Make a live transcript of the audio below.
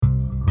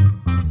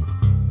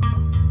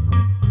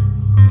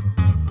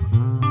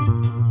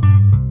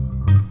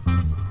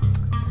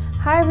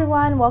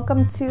everyone.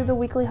 Welcome to the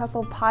Weekly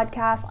Hustle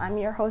podcast. I'm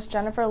your host,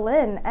 Jennifer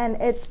Lynn, and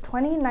it's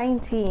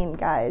 2019,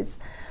 guys.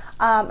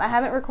 I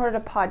haven't recorded a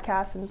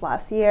podcast since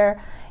last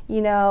year.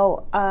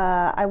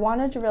 I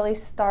wanted to really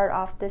start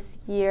off this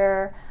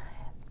year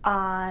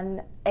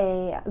on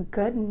a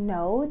good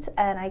note,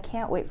 and I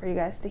can't wait for you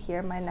guys to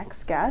hear my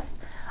next guest.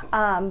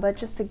 But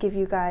just to give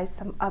you guys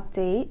some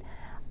update,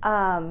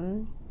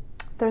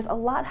 there's a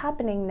lot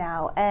happening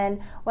now, and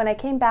when I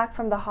came back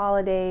from the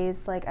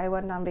holidays, I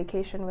went on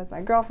vacation with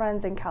my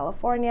girlfriends in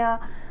California.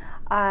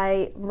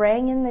 I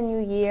rang in the new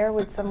year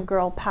with some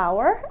girl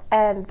power,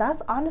 and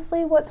that's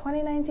honestly what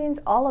 2019 is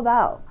all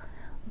about.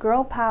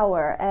 Girl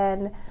power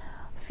and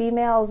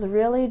females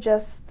really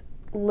just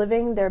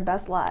living their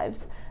best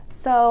lives.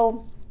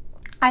 So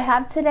I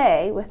have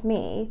today with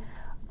me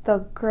the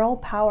girl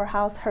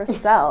powerhouse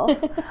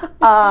herself.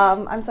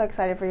 I'm so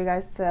excited for you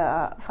guys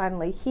to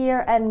finally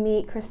hear and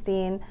meet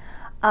Christine.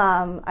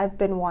 I've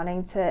been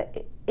wanting to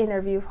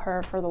interview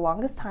her for the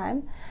longest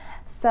time.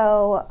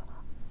 So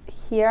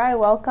here I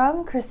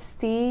welcome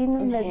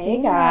Christine Medina.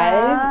 Hey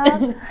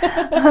guys.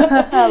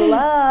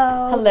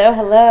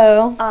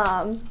 Hello.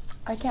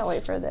 I can't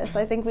wait for this.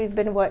 I think we've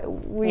been I'm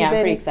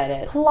pretty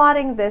excited.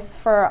 Plotting this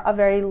for a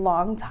very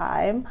long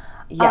time.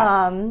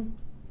 Yes.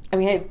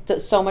 We have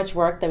so much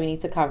work that we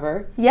need to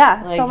cover.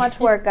 Yeah, so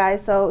much work,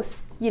 guys. So,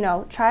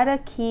 try to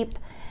keep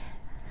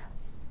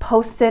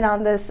posted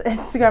on this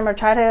Instagram or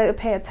try to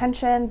pay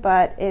attention.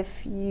 But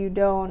if you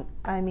don't,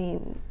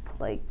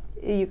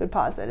 you could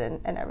pause it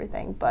and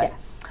everything. But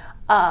yes.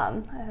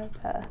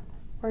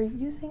 We're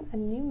using a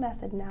new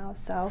method now.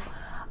 So,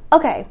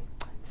 okay.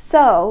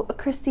 So,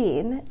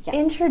 Christine, yes.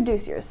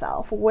 Introduce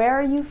yourself. Where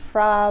are you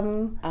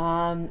from?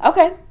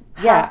 Okay.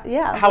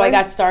 Yeah. How I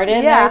got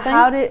started and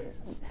everything?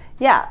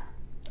 Yeah.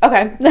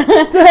 Okay.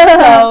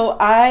 So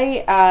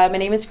my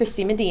name is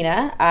Christine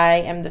Medina. I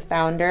am the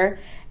founder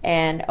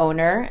and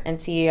owner and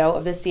CEO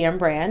of the CM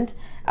brand.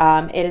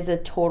 It is a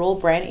total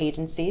brand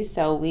agency.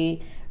 So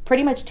we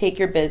pretty much take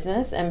your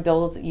business and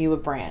build you a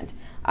brand.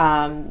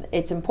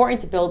 It's important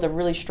to build a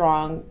really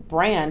strong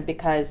brand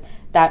because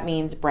that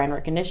means brand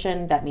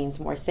recognition, that means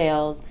more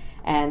sales,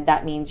 and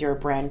that means your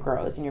brand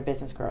grows and your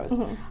business grows.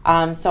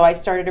 Mm-hmm. So I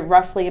started it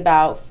roughly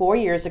about 4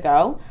 years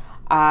ago.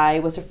 I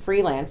was a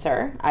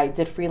freelancer. I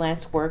did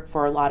freelance work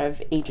for a lot of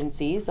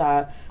agencies,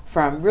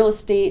 from real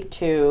estate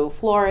to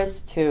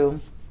florists to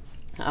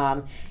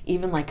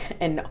even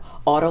an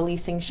auto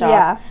leasing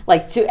shop,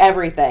 to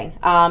everything.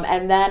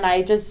 And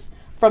then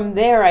from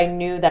there, I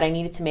knew that I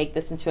needed to make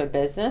this into a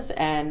business,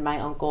 and my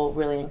uncle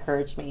really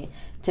encouraged me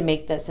to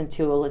make this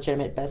into a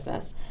legitimate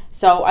business.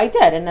 So I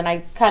did, and then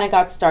I kind of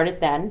got started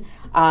then.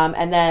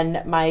 And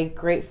then my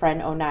great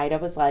friend Oneida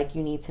was like,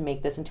 you need to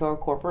make this into a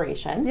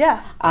corporation.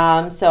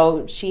 Yeah.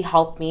 So she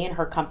helped me, and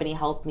her company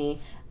helped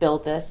me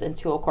build this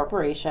into a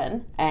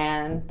corporation,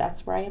 and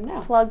that's where I am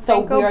now.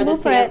 So we are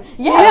Blueprint.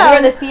 We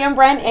are the CM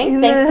brand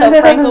Inc. Thanks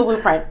to Franco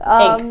Blueprint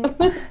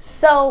Inc.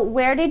 So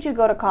where did you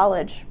go to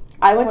college?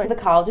 I went to the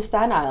College of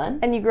Staten Island.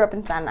 And you grew up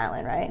in Staten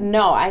Island, right?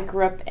 No, I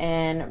grew up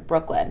in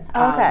Brooklyn.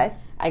 Okay.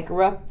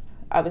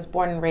 I was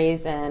born and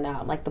raised in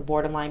the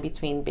borderline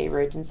between Bay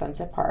Ridge and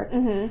Sunset Park.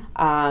 Mm-hmm.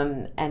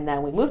 And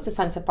then we moved to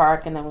Sunset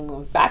Park, and then we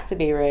moved back to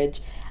Bay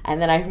Ridge.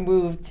 And then I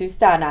moved to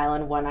Staten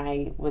Island when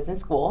I was in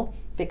school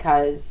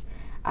because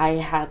I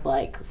had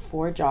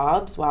 4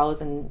 jobs while I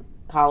was in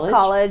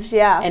college.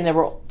 And they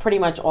were pretty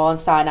much all in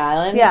Staten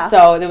Island. Yeah.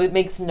 So it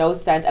makes no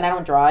sense. And I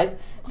don't drive.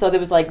 So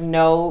there was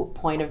no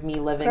point of me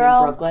living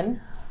in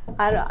Brooklyn.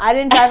 I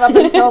didn't drive up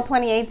until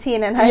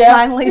 2018, and I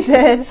finally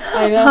did.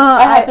 I know.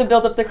 I had to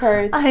build up the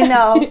courage. I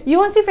know.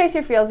 Once you face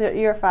your fears,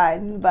 you're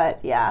fine. But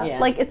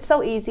it's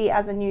so easy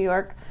as a New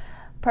York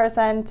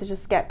person to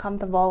just get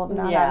comfortable of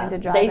not having to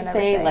drive. They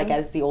say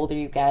as the older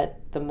you get,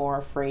 the more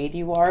afraid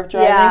you are of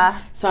driving.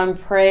 Yeah. So I'm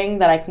praying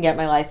that I can get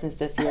my license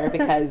this year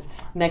because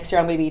next year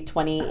I'm going to be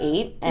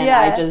 28 and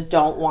I just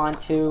don't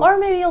want to. Or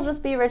maybe you'll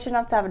just be rich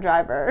enough to have a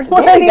driver.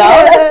 There you go.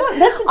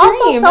 That's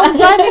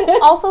the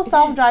dream. Also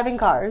self-driving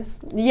cars.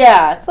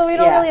 Yeah. So we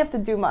don't really have to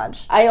do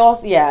much. I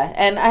also,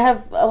 and I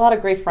have a lot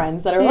of great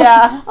friends that are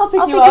I'll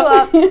pick you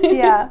up.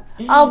 Yeah.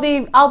 I'll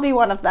be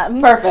one of them.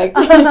 Perfect.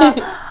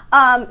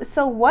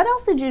 So what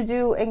else did you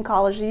do in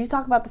college? You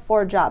talk about the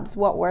 4 jobs.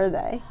 What were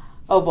they?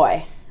 Oh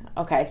boy.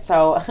 Okay,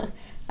 so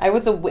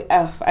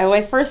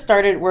I first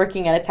started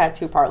working at a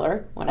tattoo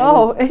parlor when I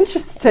was... Oh,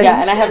 interesting. Yeah,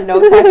 and I have no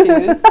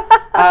tattoos.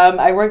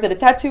 I worked at a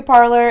tattoo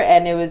parlor,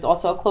 and it was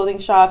also a clothing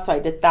shop, so I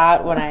did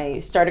that when I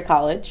started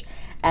college.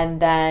 And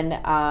then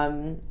I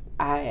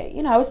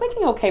was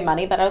making okay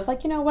money, but I was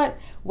like, you know what?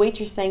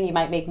 Waitressing, you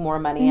might make more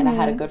money. Mm-hmm. And I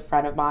had a good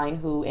friend of mine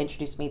who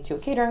introduced me to a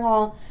catering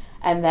hall.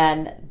 And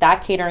then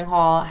that catering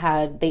hall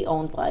they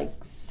owned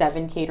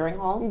 7 catering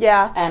halls.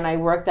 Yeah. And I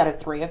worked out of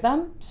 3 of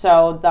them.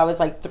 So that was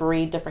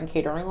 3 different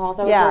catering halls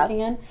I was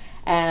working in.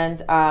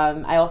 And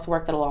I also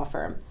worked at a law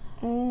firm.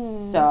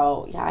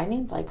 So I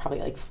named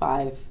probably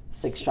 5,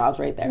 6 jobs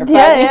right there.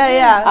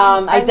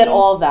 I did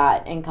all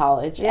that in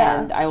college.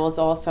 Yeah. And I was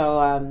also,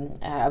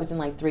 I was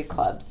in 3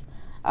 clubs.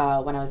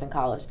 when I was in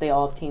college. They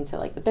all obtained to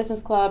like the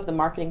business club, the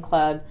marketing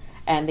club,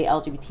 and the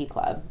LGBT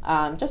club,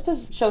 just to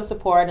show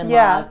support and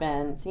love,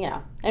 and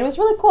and it was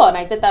really cool. And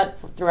I did that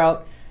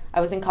throughout. I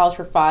was in college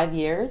for 5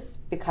 years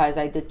because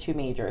I did 2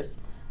 majors.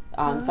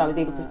 So I was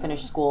able to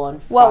finish school in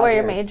 5 years. What were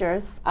your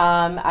majors?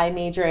 I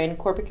major in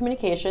corporate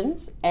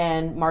communications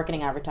and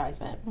marketing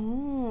advertisement.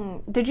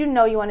 Did you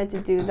know you wanted to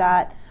do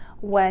that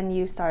when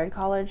you started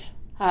college?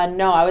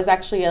 No, I was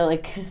actually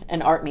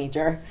an art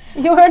major.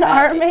 You were an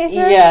art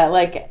major? Yeah,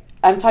 like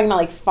I'm talking about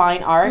like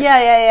fine art.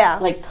 Yeah.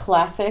 Like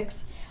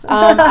classics.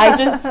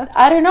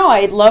 I don't know.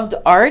 I loved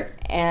art,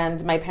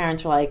 and my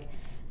parents were like,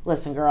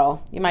 listen,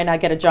 girl, you might not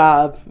get a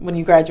job when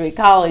you graduate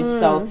college,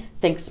 so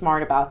think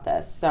smart about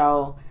this.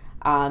 So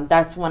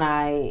that's when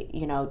I,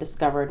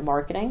 discovered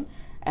marketing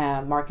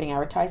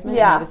advertisement.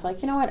 Yeah. And I was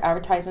like, you know what,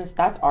 advertisements,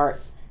 that's art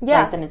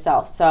in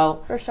itself.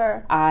 So for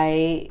sure.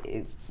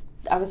 I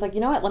was like, you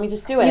know what, let me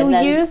just do it. You and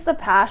then, used the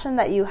passion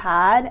that you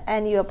had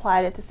and you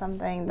applied it to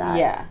something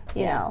that,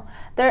 you know.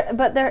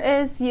 There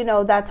is,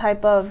 that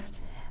type of...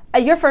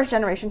 You're first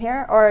generation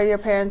here, or your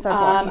parents are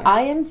born here?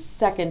 I am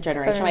second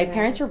generation. My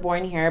parents were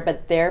born here,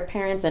 but their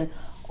parents and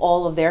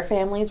all of their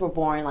families were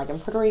born like in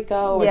Puerto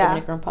Rico or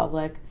Dominican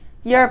Republic.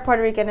 So. You're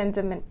Puerto Rican and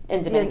Dominican.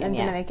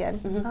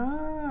 Mm-hmm.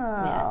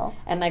 Oh. Yeah.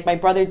 And like my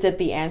brother did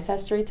the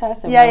ancestry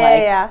test.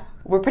 And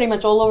we're pretty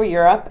much all over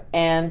Europe,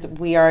 and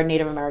we are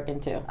Native American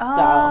too.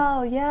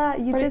 Oh, yeah.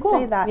 You did cool.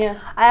 say that. Yeah.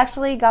 I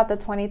actually got the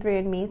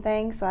 23andMe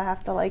thing, so I have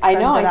to send I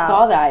know, it I out.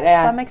 saw that.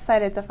 Yeah. So I'm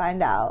excited to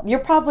find out.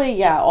 You're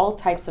probably, all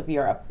types of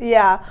Europe.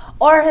 Yeah.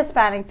 Or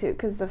Hispanic too,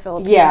 because the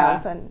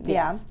Filipinos.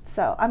 Yeah.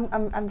 So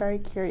I'm very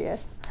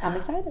curious. I'm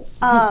excited.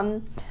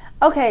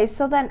 Okay,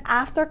 so then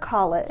after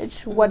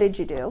college, what did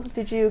you do?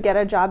 Did you get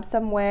a job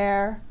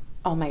somewhere?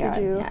 Oh my God.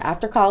 Yeah.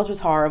 After college was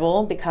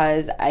horrible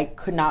because I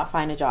could not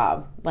find a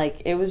job.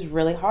 Like, it was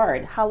really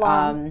hard. How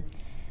long?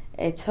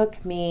 It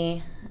took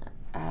me,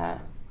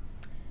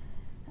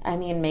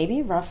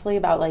 maybe roughly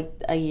about like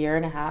a year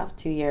and a half,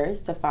 2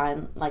 years to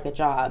find like a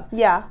job.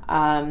 Yeah.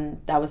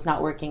 That was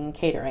not working in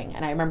catering.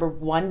 And I remember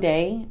one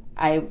day,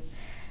 I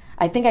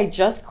think I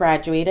just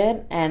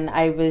graduated and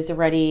I was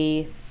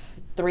already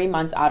 3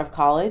 months out of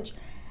college,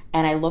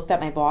 and I looked at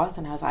my boss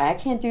and I was like, I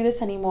can't do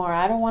this anymore.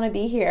 I don't want to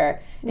be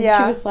here. And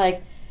she was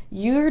like,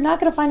 you're not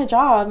going to find a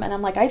job. And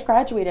I'm like, I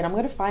graduated. I'm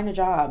going to find a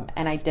job.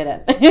 And I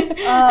didn't.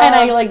 And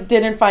I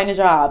didn't find a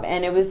job.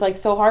 And it was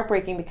so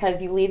heartbreaking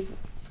because you leave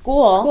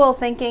school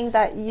thinking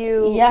that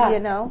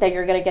that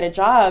you're going to get a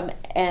job,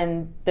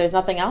 and there's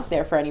nothing out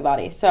there for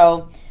anybody.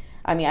 So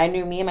I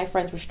knew me and my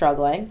friends were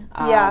struggling,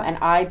 and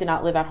I did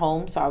not live at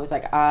home, so I was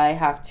like, I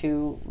have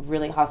to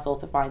really hustle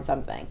to find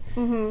something.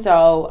 Mm-hmm.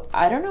 So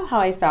I don't know how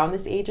I found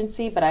this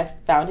agency, but I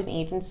found an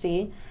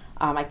agency.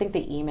 I think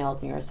they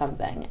emailed me or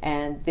something,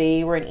 and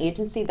they were an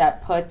agency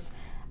that puts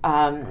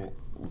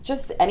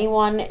just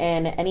anyone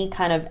in any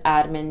kind of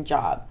admin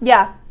job.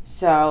 Yeah.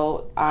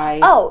 So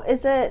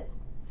is it?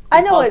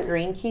 I know it.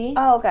 Green Key.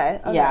 Oh, okay.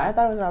 Yeah, I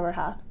thought it was Robert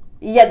Half.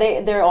 Yeah,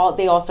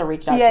 they also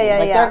reached out to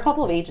me. There are a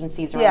couple of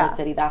agencies around the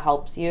city that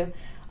helps you,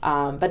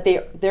 but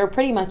they're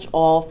pretty much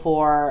all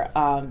for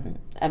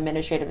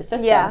administrative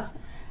assistants. Yeah.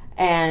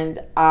 And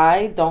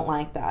I don't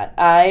like that.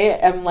 I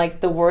am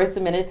the worst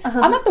I'm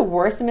not the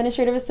worst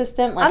administrative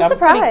assistant. I'm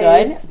surprised.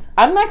 Pretty good.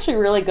 I'm actually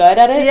really good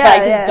at it, but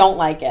I just don't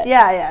like it.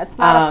 Yeah. It's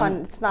not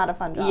a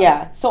fun job.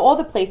 Yeah. So all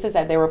the places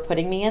that they were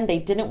putting me in, they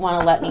didn't want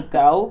to let me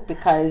go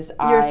because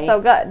you're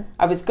so good.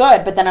 I was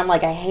good, but then I'm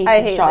like, I hate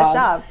this job. This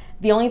job.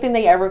 The only thing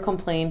they ever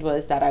complained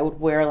was that I would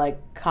wear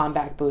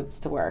combat boots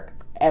to work,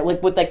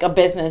 with a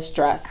business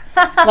dress,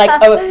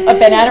 a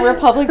Banana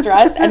Republic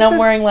dress, and I'm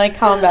wearing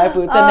combat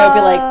boots, and they'll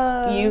be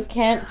like, "You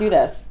can't do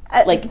this.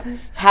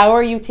 How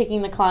are you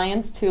taking the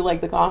clients to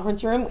the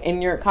conference room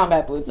in your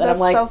combat boots?" And That's I'm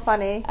like, so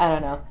funny. I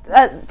don't know.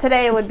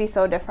 Today it would be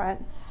so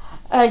different.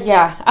 I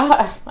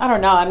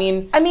don't know.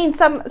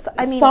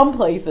 Some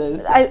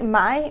places.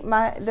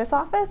 This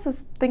office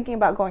is thinking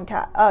about going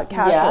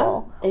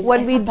casual. Yeah.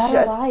 It's a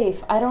better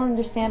life. I don't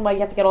understand why you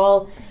have to get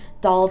all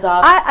dolled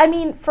up.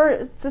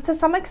 To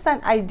some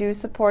extent, I do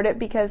support it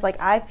because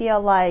I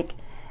feel like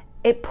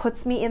it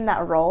puts me in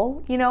that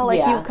role. You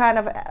kind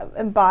of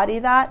embody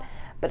that.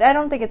 But I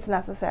don't think it's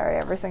necessary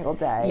every single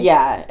day.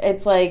 Yeah,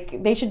 it's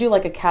they should do a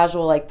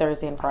casual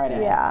Thursday and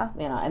Friday. Yeah,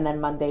 and then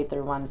Monday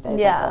through Wednesday.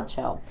 They'll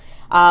chill.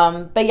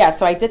 But yeah,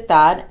 so I did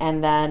that,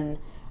 and then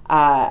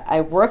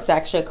I worked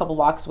actually a couple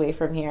blocks away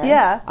from here.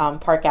 Yeah.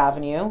 Park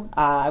Avenue.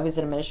 I was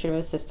an administrative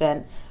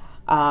assistant,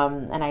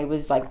 and I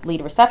was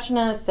lead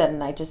receptionist,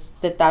 and I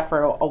just did that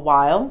for a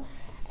while.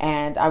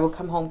 And I would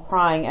come home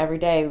crying every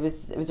day. It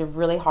was a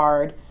really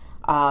hard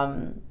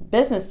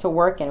business to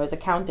work in. It was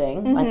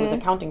accounting, it was an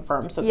accounting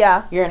firm. So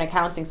you're in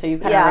accounting, so you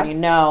kind of already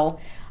know.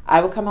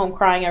 I would come home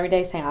crying every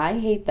day saying, I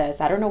hate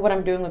this. I don't know what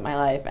I'm doing with my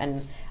life,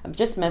 and I'm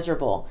just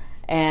miserable.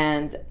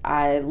 And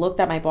I looked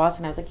at my boss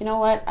and I was like, you know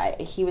what?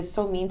 He was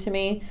so mean to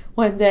me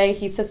one day.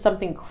 He said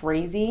something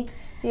crazy.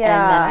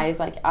 Yeah. And then I was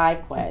like, I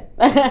quit.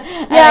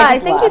 Yeah, I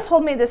think you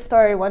told me this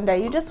story one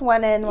day. You just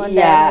went in one day.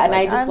 Yeah, and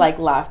I just like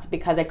left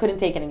because I couldn't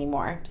take it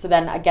anymore. So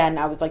then again,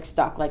 I was like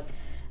stuck, like,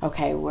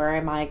 okay, where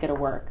am I going to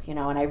work? You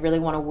know, and I really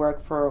want to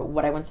work for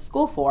what I went to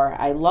school for.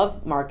 I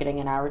love marketing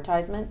and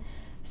advertisement.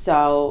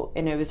 So,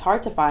 and it was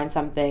hard to find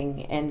something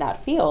in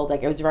that field.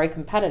 Like, it was very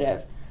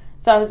competitive.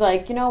 So I was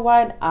like, you know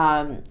what?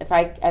 If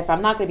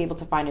I'm not going to be able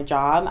to find a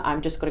job,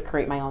 I'm just going to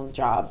create my own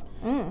job.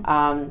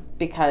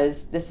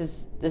 Because this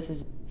is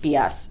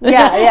BS.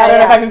 Yeah. I don't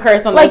know if I can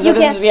curse on this. You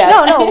this can, is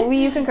BS. No,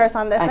 you can curse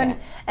on this. Okay.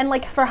 And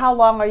like, for how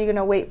long are you going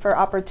to wait for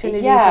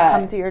opportunity to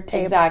come to your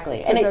table?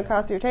 Exactly. To go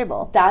across your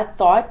table. That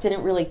thought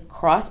didn't really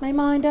cross my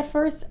mind at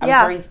first. I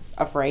was very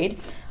afraid.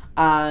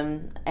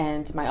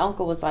 And my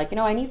uncle was like, you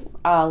know, I need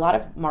a lot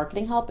of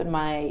marketing help in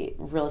my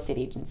real estate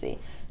agency.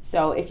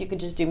 So if you could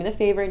just do me the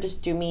favor and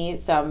just do me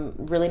some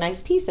really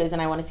nice pieces,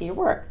 and I want to see your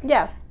work.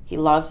 Yeah. He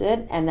loved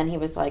it. And then he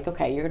was like,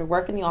 okay, you're going to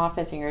work in the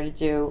office and you're going to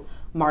do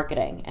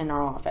marketing in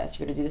our office.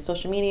 You're going to do the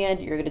social media.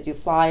 You're going to do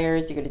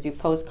flyers. You're going to do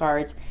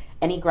postcards,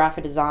 any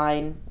graphic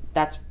design.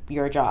 That's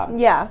your job.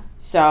 Yeah.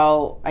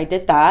 So I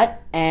did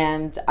that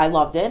and I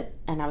loved it.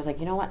 And I was like,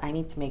 you know what? I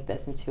need to make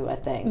this into a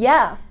thing.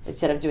 Yeah.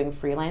 Instead of doing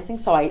freelancing.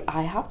 So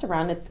I hopped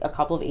around at a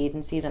couple of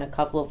agencies and a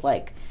couple of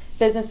like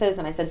businesses,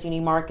 and I said, do you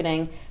need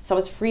marketing? So I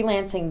was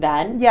freelancing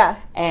then. Yeah.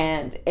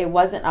 And it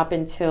wasn't up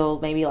until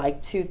maybe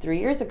like 2-3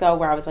 years ago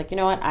where I was like, you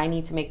know what? I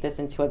need to make this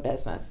into a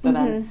business. So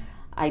then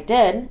I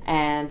did.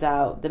 And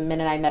the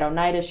minute I met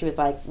Oneida, she was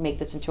like, make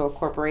this into a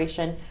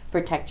corporation,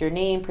 protect your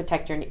name,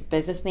 protect your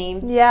business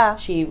name. Yeah.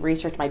 She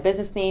researched my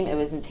business name. It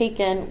wasn't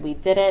taken. We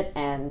did it.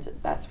 And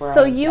that's where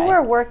So you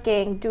were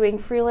doing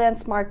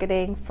freelance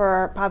marketing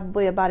for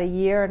probably about 1.5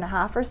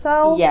 years or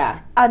so.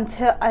 Yeah.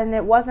 And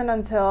it wasn't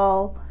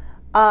until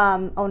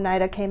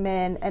Oneida came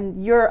in,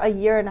 and you're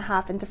 1.5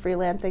 years into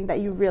freelancing,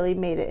 that you really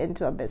made it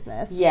into a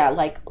business. Yeah,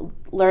 like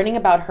learning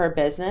about her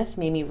business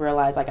made me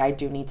realize like I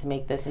do need to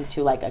make this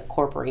into like a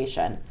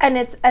corporation. And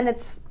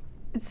it's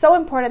so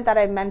important that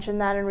I mention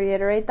that and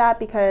reiterate that,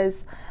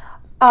 because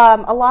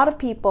a lot of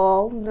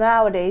people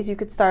nowadays, you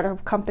could start a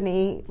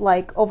company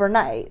like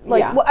overnight,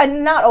 like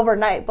and not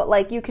overnight, but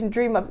like you can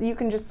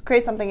just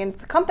create something and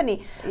it's a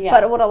company. Yeah.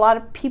 But what a lot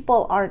of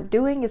people aren't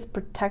doing is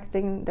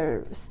protecting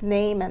their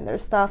name and their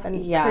stuff and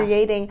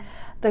creating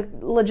the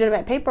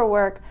legitimate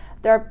paperwork.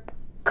 There are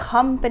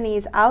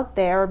companies out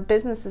there,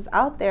 businesses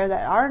out there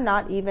that are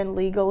not even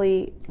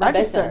legally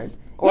registered.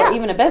 Or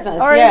even a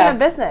business. Or even a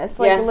business,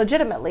 like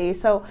legitimately.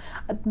 So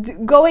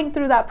going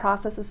through that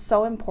process is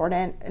so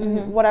important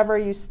in whatever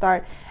you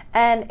start.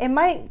 And it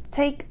might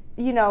take,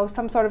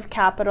 some sort of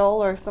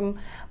capital or some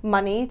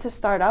money to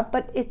start up,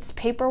 but it's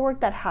paperwork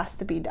that has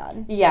to be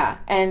done. Yeah.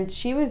 And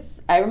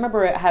I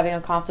remember having a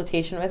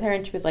consultation with her,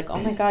 and she was like, oh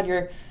my God,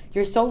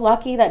 you're so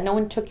lucky that no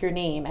one took your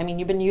name. I mean,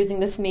 you've been using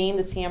this name,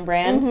 the CM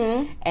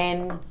brand.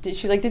 And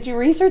she's like, did you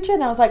research it?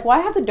 And I was like, well,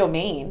 I have the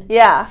domain.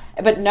 Yeah.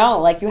 But no,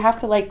 like you have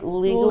to like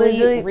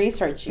legally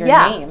research your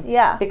name.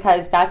 Yeah.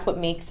 Because that's what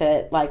makes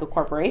it like a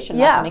corporation.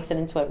 That's what makes it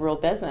into a real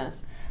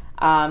business.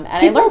 And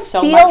people I learned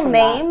so much from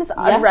names,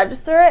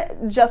 unregister it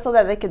just so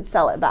that they can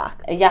sell it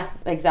back. Yeah,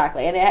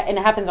 exactly. And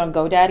it happens on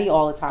GoDaddy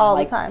all the time. All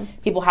the time.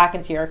 People hack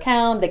into your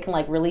account. They can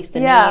like release the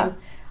name.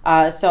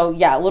 So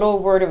a little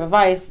word of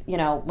advice,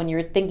 when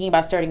you're thinking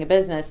about starting a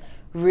business,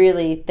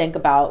 really think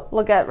about...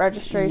 Look at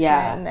registration.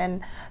 Yeah.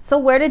 And so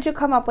where did you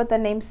come up with the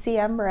name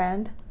CM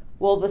brand?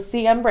 Well, the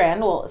CM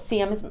brand,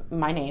 CM is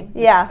my name.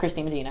 It's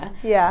Christine Medina.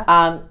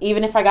 Yeah.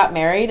 Even if I got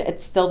married,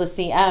 it's still the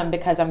CM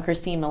because I'm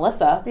Christine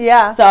Melissa.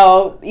 Yeah.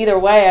 So either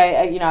way,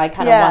 I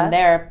kind of won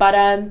there. But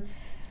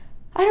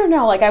I don't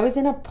know, like I was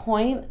in a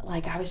point,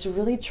 like I was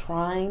really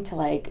trying to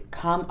like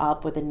come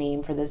up with a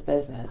name for this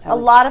business. A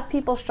lot of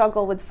people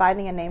struggle with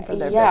finding a name for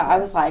their business. Yeah, I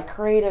was like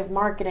creative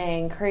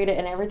marketing,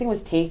 and everything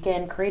was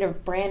taken,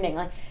 creative branding,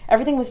 like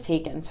everything was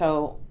taken.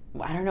 So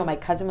I don't know, my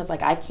cousin was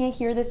like, I can't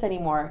hear this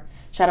anymore.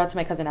 Shout out to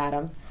my cousin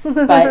Adam.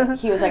 But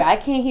he was like, I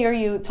can't hear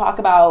you talk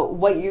about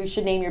what you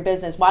should name your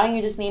business. Why don't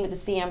you just name it the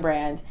CM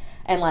brand?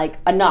 And like,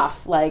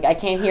 enough. Like, I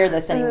can't hear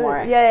this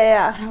anymore.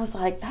 Yeah. And I was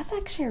like, that's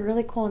actually a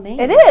really cool name.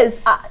 It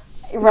is.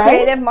 Right?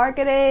 Creative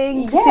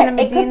marketing, Christina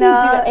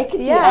Medina. It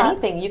could do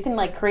anything. You can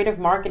like creative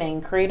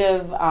marketing,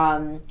 creative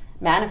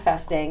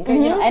manifesting,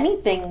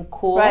 anything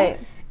cool. Right.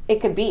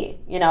 It could be,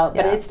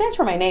 but it stands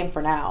for my name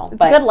for now.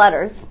 It's good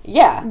letters.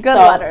 Yeah. Good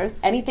letters.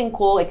 Anything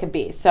cool it could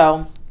be.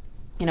 So,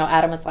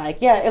 Adam was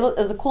like, yeah, it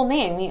was a cool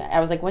name.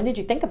 I was like, when did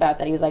you think about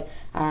that? He was like,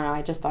 I don't know,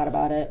 I just thought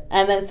about it.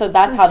 And then, so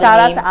that's how Shout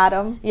out to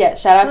Adam. Yeah,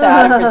 shout out to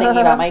Adam for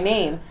thinking about my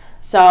name.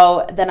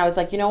 So then I was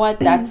like, you know what?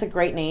 That's a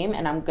great name,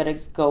 and I'm gonna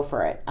go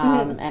for it.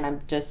 And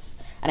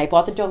I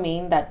bought the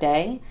domain that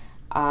day,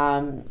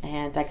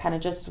 and I kind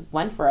of just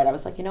went for it. I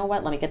was like, you know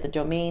what? Let me get the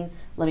domain.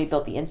 Let me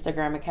build the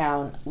Instagram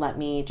account. Let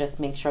me just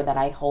make sure that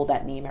I hold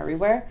that name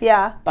everywhere.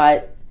 Yeah.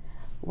 But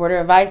word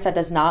of advice, that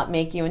does not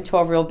make you into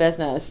a real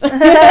business.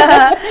 Making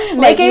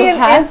an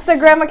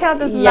Instagram account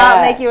does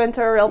not make you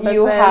into a real business.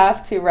 You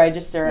have to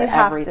register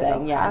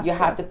everything. You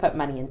have to put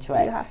money into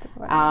it. You have to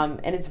put money.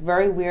 And it's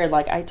very weird.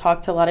 Like I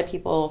talk to a lot of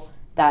people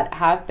that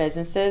have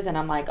businesses, and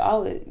I'm like,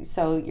 oh,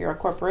 so you're a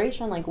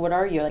corporation? Like, what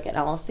are you, like an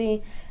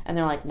LLC? And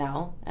they're like,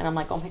 no. And I'm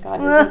like, oh my God,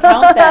 it doesn't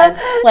count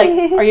then.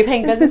 Like, are you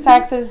paying business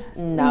taxes?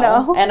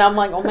 No. And I'm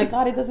like, oh my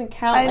God, it doesn't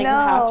count. Like, you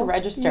have to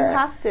register. You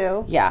have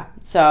to. Yeah.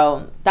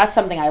 So that's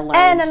something I learned.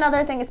 And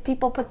another thing is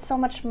people put so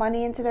much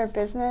money into their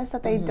business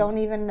that they don't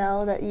even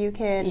know that you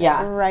can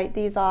write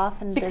these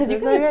off. And because you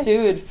can get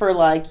sued for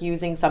like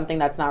using something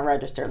that's not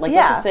registered. Like,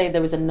 let's just say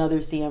there was another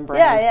CM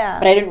brand.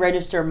 But I didn't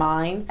register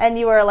mine. And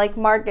you were like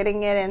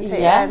marketing it into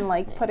and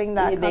like putting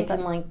that they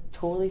can like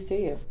totally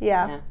sue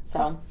you.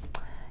 So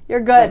you're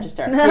good.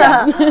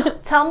 Register.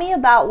 Tell me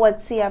about what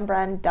CM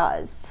Brand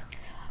does.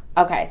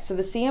 Okay, so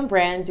the CM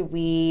Brand,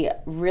 we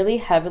really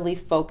heavily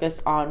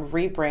focus on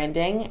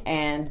rebranding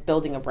and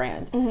building a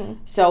brand.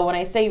 So when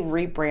I say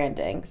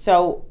rebranding,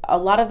 so a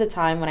lot of the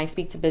time when I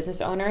speak to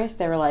business owners,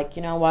 they were like,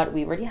 you know what,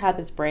 we already had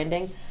this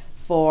branding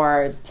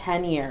for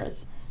 10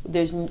 years.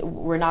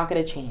 We're not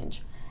going to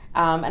change.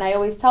 And I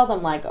always tell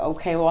them like,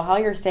 okay, well, how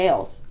are your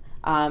sales?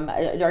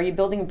 Are you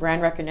building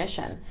brand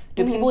recognition?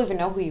 Do people even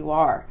know who you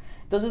are?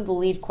 Those are the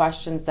lead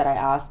questions that I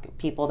ask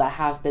people that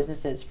have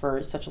businesses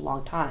for such a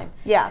long time.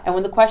 Yeah. And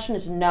when the question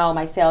is no,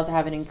 my sales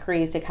haven't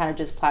increased, they kind of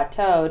just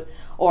plateaued,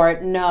 or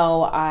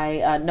no,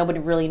 nobody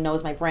really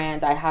knows my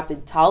brand, I have to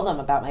tell them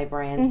about my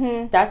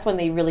brand, that's when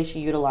they really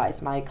should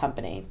utilize my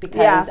company,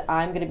 because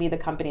I'm going to be the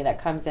company that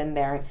comes in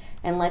there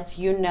and lets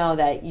you know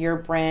that your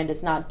brand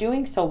is not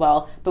doing so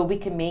well, but we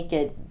can make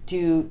it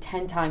do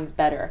 10 times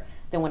better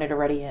than what it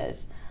already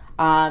is.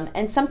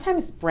 And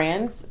sometimes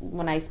brands,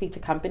 when I speak to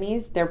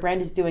companies, their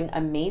brand is doing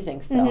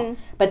amazing still,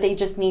 but they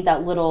just need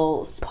that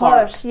little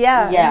spark. Push,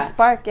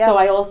 spark, So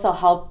I also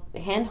help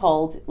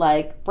handhold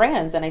like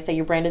brands, and I say,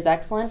 your brand is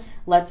excellent,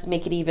 let's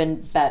make it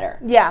even better.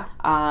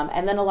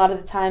 And then a lot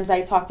of the times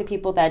I talk to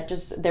people that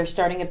they're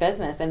starting a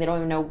business and they don't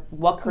even know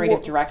what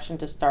creative direction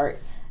to start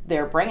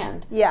their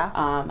brand.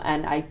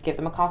 And I give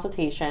them a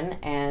consultation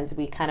and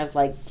we kind of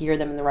like gear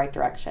them in the right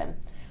direction.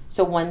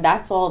 So when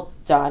that's all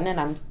done and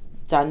I'm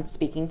done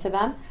speaking to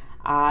them,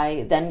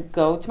 I then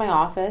go to my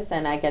office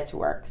and I get to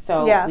work.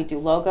 So we do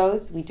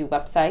logos, we do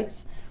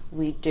websites,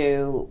 we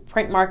do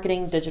print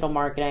marketing, digital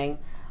marketing.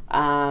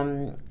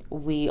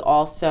 We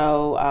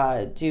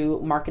also do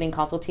marketing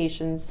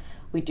consultations.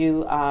 We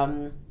do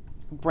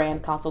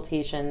brand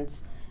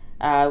consultations.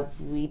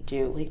 We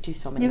do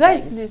so many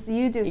things.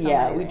 You do so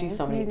many things. We do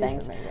so many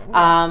things.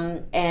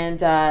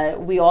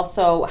 And we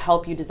also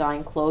help you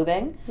design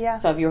clothing.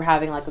 So if you're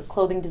having like a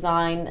clothing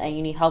design and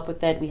you need help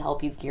with it, we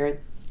help you gear,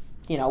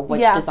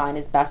 which design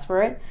is best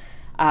for it.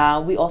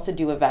 We also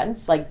do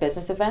events, like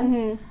business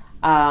events.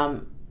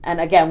 And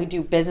again, we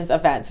do business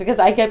events because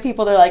I get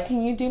people, they're like,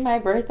 can you do my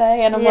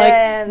birthday? And I'm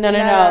like, no,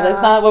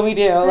 that's not what we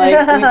do. Like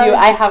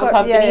I have a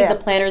company, the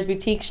Planners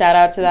Boutique, shout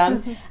out to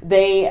them.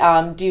 They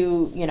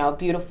do,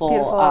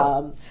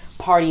 beautiful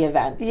party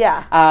events.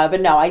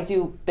 But no, I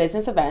do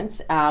business events.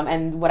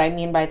 And what I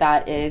mean by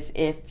that is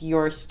if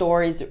your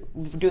store is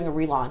doing a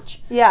relaunch,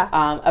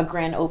 a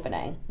grand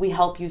opening, we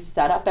help you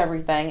set up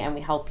everything and we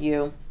help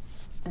you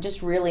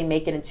just really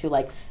make it into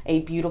like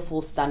a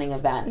beautiful, stunning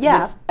event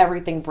with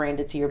everything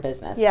branded to your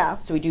business.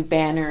 So we do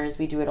banners,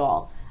 we do it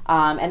all.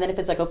 And then if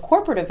it's like a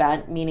corporate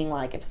event, meaning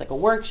like if it's like a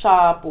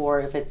workshop or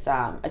if it's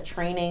a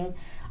training,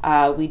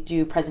 we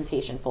do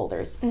presentation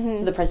folders.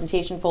 So the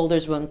presentation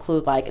folders will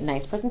include like a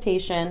nice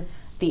presentation.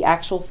 The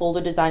actual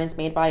folder design is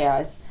made by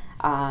us.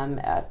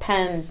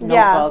 Pens,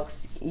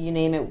 notebooks, you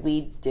name it,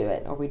 we do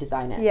it or we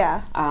design it.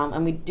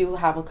 And we do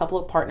have a couple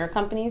of partner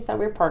companies that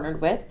we're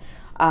partnered with.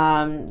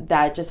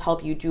 That just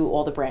help you do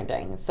all the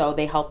branding. So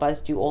they help us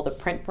do all the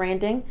print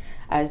branding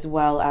as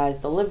well as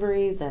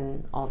deliveries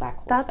and all that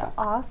cool stuff. That's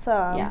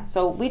awesome. Yeah.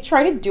 So we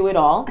try to do it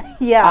all.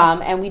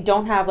 And we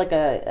don't have like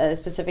a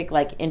specific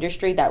like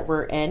industry that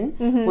we're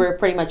in. We're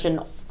pretty much in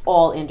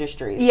all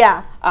industries.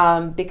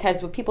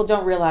 Because what people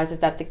don't realize is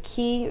that the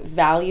key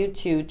value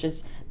to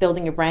just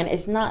building a brand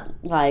is not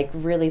like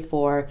really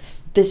for,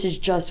 this is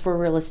just for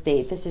real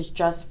estate. This is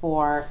just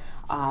for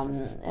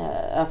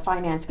a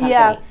finance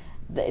company.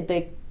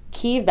 The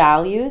key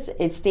values,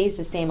 it stays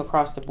the same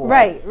across the board.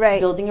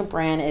 Right. Building a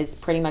brand is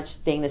pretty much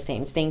staying the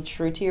same. Staying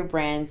true to your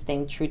brand,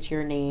 staying true to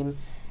your name.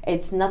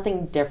 It's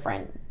nothing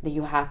different that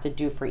you have to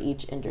do for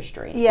each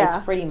industry. It's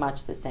pretty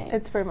much the same.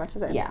 It's pretty much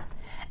the same.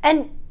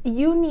 And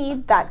you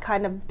need that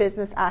kind of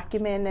business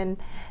acumen and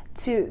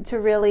to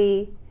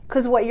really,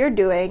 because what you're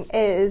doing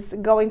is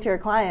going to your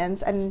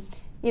clients and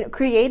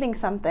creating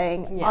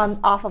something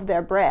off of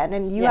their brand,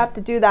 and you have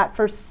to do that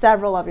for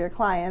several of your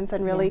clients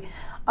and really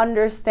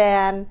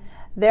understand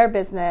their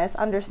business,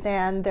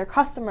 understand their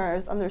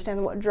customers,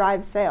 understand what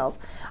drives sales.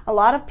 A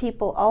lot of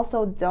people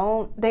also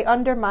they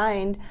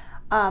undermine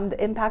the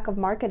impact of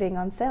marketing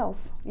on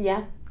sales.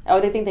 Oh,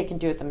 they think they can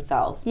do it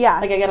themselves.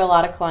 Yes. Like I get a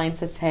lot of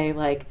clients that say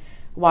like,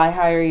 why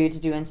hire you to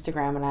do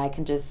Instagram when I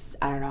can just,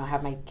 I don't know,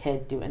 have my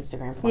kid do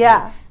Instagram for me?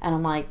 And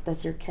I'm like,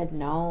 does your kid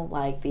know,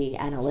 like, the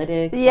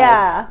analytics?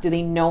 Like, do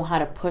they know how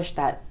to push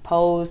that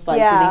post? Like,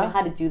 do they know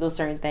how to do those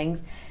certain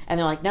things? And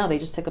they're like, no, they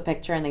just took a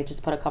picture and they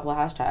just put a couple of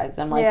hashtags.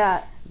 I'm like,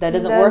 that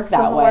doesn't work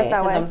that way.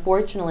 Because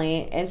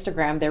unfortunately,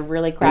 Instagram, they're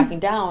really cracking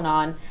down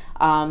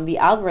on the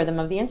algorithm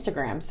of the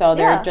Instagram. So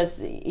they're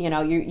just, you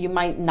know, you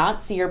might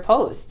not see your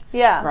post.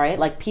 Right?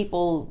 Like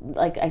people,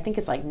 like I think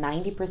it's like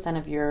 90%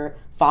 of your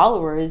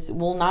followers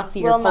will not see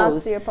your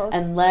post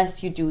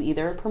unless you do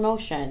either a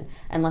promotion,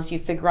 unless you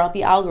figure out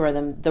the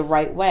algorithm the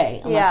right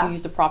way, unless you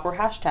use the proper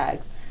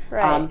hashtags.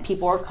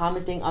 People are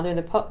commenting under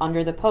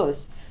the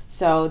post.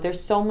 So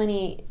there's so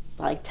many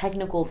like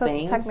technical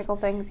things.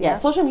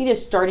 Social media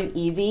started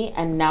easy,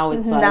 and now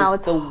it's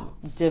the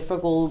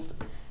difficult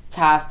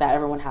task that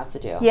everyone has to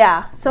do.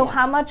 So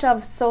how much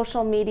of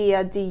social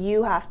media do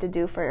you have to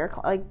do for your,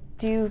 like,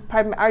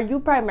 are you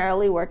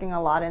primarily working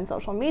a lot in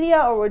social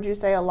media, or would you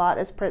say a lot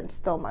is print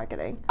still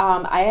marketing?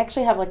 I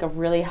actually have like a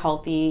really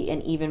healthy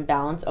and even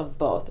balance of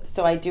both.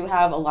 So I do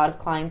have a lot of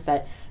clients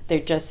that they're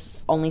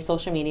just only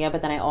social media,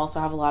 but then I also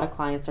have a lot of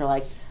clients that are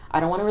like, I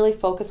don't want to really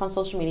focus on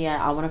social media.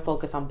 I want to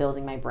focus on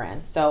building my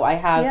brand. So I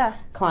have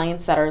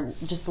clients that are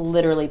just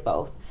literally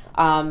both.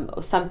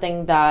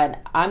 Something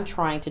that I'm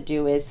trying to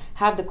do is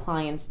have the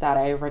clients that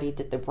I already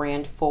did the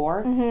brand for,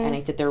 and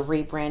I did their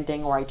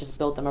rebranding, or I just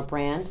built them a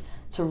brand,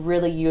 to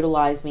really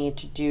utilize me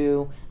to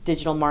do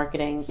digital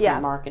marketing, print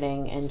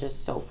marketing, and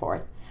just so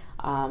forth.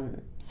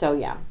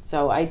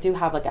 So I do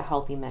have like a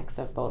healthy mix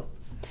of both.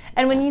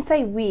 And when you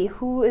say we,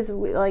 who is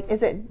we? Like,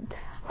 is it...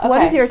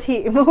 What is your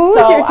team? Who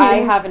is your team? I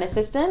have an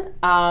assistant.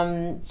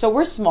 So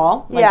we're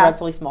small, like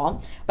relatively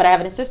small. But I have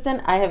an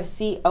assistant. I have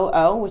a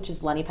COO, which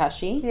is Lenny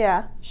Pesci.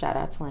 Shout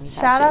out to Lenny Pesci.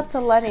 Shout out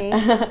to Lenny.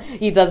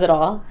 He does it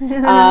all.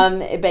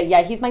 But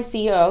yeah, he's my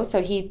CEO.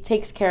 So he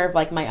takes care of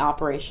like my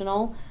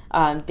operational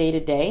day to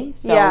day.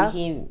 So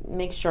he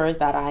makes sure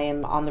that I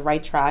am on the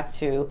right track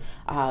to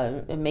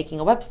making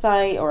a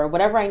website or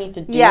whatever I need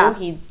to do.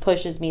 He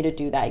pushes me to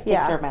do that. He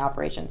takes care of my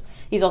operations.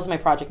 He's also my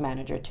project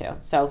manager too.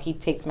 So he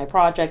takes my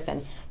projects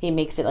and he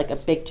makes it like a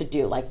big to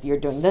do. Like, you're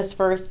doing this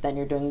first, then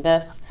you're doing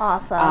this.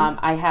 Awesome.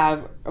 I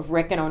have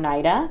Rick and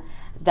Oneida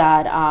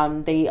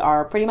that they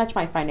are pretty much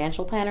my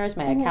financial planners,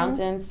 my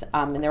accountants,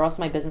 and they're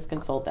also my business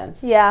consultants.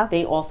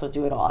 They also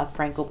do it all at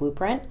Franco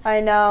Blueprint.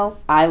 I know.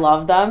 I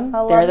love them.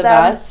 They're the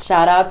best.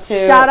 Shout out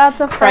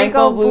to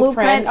Franco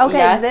Blueprint.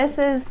 Okay,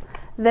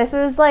 this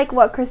is like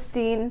what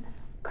Christine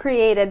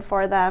created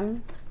for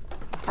them.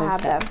 I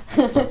have them.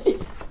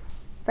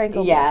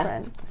 Franco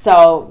Blueprint.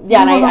 So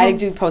and I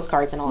do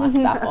postcards and all that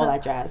stuff, all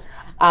that jazz.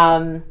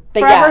 But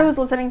for everyone who's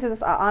listening to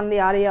this on the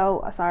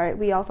audio, sorry,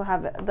 we also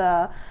have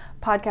the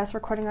podcast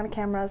recording on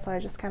camera, so I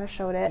just kind of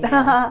showed it.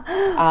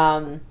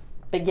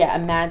 But yeah,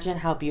 imagine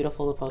how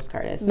beautiful the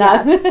postcard is.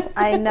 Yes,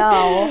 I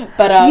know.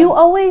 But you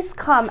always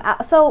come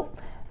out. So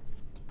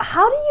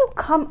how do you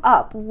come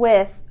up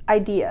with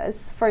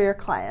ideas for your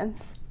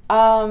clients?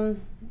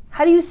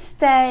 How do you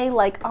stay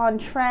like on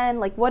trend?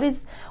 Like, where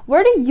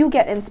do you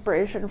get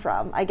inspiration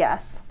from, I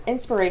guess?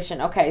 Inspiration.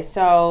 Okay,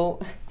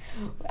 so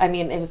I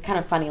mean, it was kind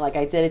of funny. Like,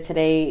 I did it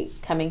today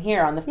coming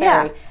here on the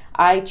ferry.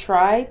 I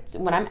try,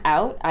 when I'm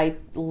out, I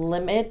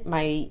limit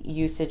my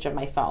usage of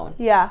my phone.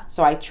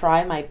 So I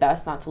try my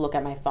best not to look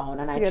at my phone,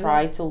 and I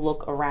try to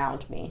look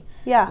around me.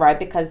 Right?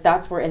 Because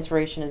that's where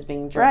inspiration is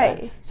being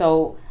driven.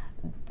 So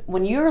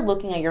when you're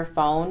looking at your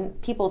phone,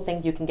 people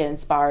think you can get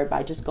inspired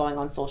by just going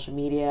on social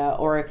media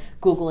or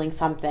Googling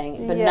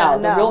something. But no,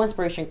 the real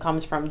inspiration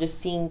comes from just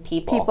seeing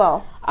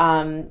people.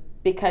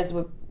 Because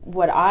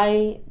what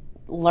I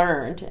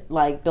learned,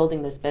 like,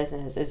 building this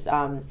business is,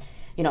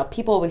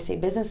 people always say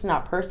business is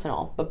not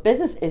personal, but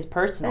business is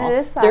personal.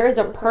 There is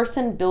a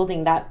person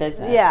building that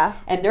business.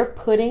 And they're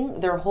putting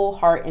their whole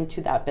heart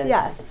into that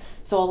business.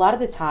 So a lot of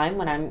the time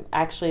when I'm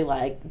actually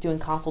like doing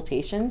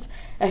consultations,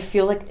 I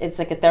feel like it's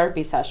like a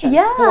therapy session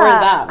for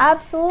them.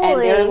 Absolutely.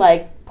 And they're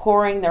like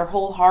pouring their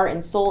whole heart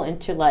and soul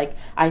into like,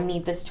 I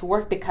need this to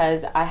work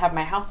because I have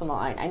my house on the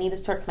line. I need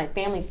this to work because my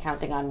family's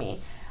counting on me.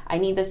 I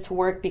need this to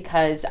work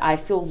because I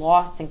feel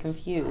lost and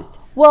confused.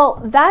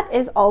 Well, that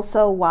is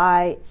also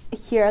why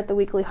here at the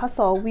Weekly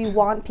Hustle, we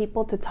want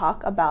people to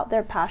talk about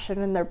their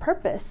passion and their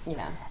purpose.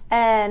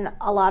 And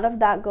a lot of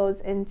that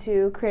goes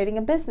into creating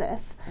a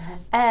business.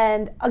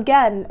 And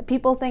again,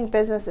 people think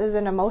business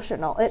isn't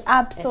emotional. It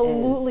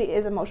absolutely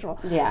is emotional.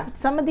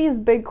 Some of these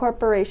big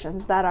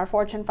corporations that are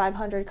Fortune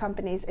 500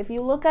 companies, if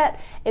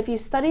you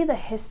study the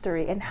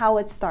history and how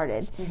it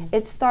started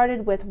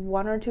with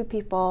one or two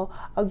people,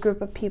 a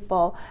group of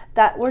people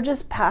that were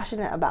just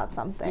passionate about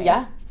something.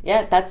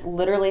 Yeah, that's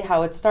literally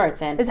how it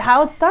starts. And it's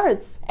how it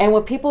starts. And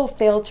what people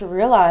fail to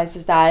realize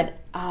is that,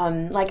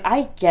 like,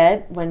 I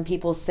get when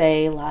people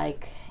say,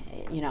 like,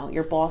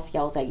 your boss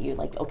yells at you,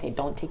 like, okay,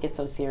 don't take it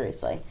so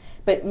seriously.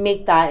 but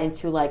make that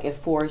into like a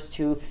force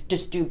to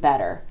just do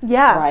better.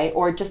 Yeah. Right?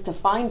 Or just to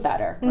find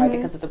better, right?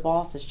 Because if the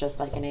boss is just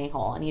like an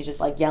a-hole and he's just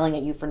like yelling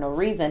at you for no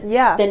reason,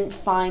 then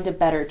find a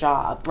better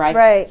job, right?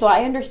 Right. So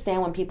I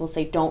understand when people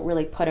say don't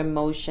really put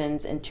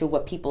emotions into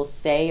what people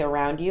say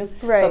around you,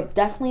 right, but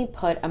definitely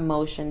put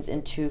emotions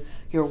into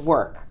your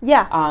work.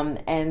 Yeah.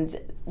 And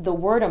the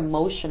word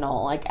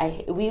emotional, like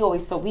we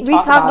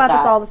talk about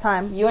this all the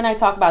time. You and I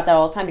talk about that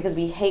all the time because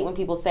we hate when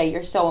people say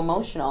you're so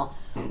emotional.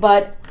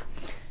 But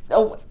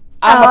I'm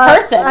a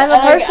person. I'm a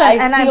person,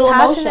 and I'm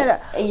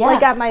passionate.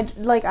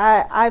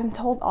 I'm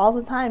told all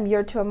the time,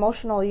 you're too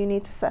emotional. You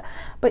need to say.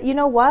 But you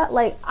know what?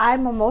 Like,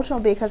 I'm emotional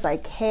because I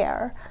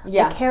care.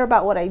 Yeah. I care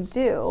about what I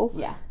do.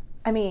 Yeah.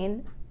 I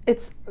mean,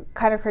 it's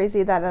kind of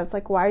crazy that it's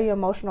like, why are you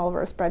emotional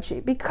over a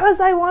spreadsheet? Because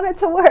I want it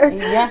to work.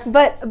 Yeah.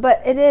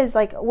 But it is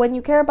like, when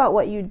you care about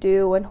what you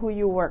do and who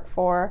you work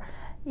for,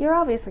 you're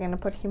obviously going to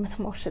put human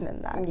emotion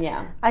in that.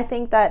 Yeah. I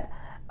think that,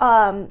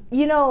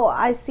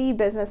 I see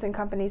business and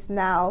companies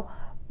now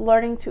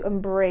learning to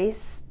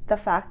embrace the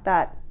fact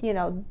that,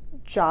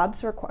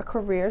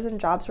 careers and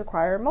jobs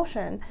require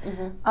emotion.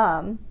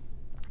 But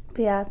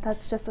yeah,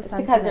 that's just a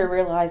sentiment. Because they're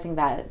realizing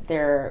that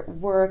their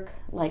work,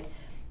 like,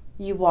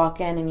 you walk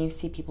in and you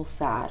see people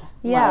sad.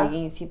 Yeah. Like,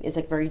 you see, it's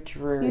like very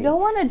dreary. You don't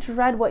want to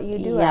dread what you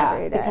do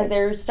every day. Because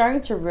they're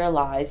starting to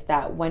realize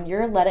that when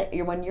you're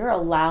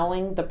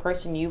allowing the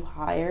person you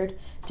hired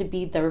to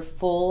be their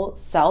full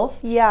self,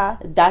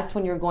 that's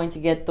when you're going to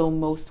get the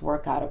most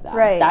work out of them.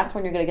 Right. That's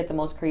when you're going to get the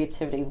most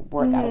creativity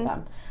work out of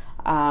them.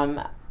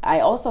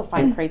 I also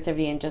find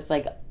creativity in just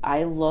like,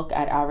 I look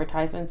at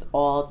advertisements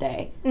all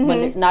day, when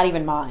they're not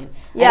even mine.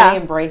 And I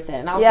embrace it.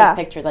 And I'll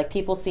take pictures. Like,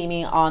 people see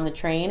me on the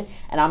train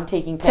and I'm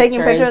taking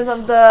pictures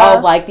of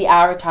like the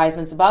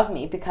advertisements above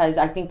me, because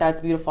I think that's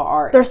beautiful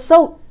art. They're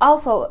so,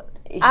 also,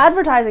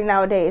 advertising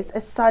nowadays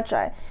is such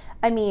a,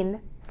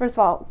 first of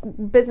all,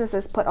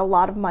 businesses put a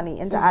lot of money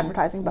into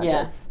advertising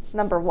budgets,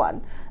 number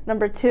one.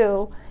 Number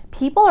two,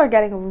 people are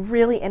getting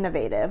really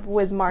innovative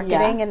with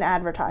marketing and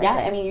advertising.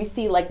 Yeah, you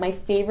see, like, my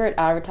favorite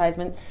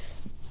advertisement,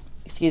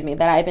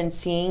 that I've been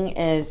seeing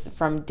is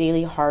from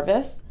Daily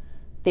Harvest.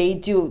 They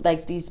do,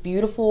 like, these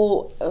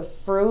beautiful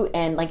fruit,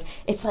 and, like,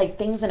 it's, like,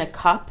 things in a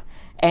cup,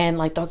 and,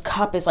 like, the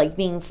cup is, like,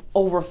 being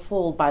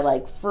overfilled by,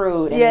 like,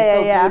 fruit, and it's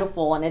so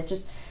beautiful, and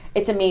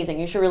it's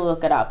amazing. You should really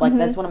look it up. Like,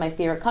 that's one of my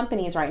favorite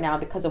companies right now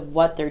because of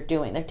what they're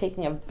doing. They're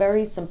taking a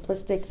very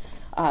simplistic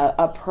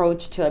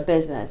approach to a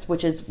business,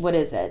 which is, what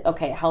is it?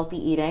 Okay, healthy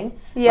eating,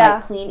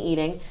 like clean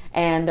eating,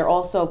 and they're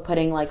also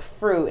putting like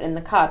fruit in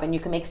the cup, and you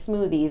can make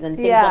smoothies and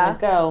things on the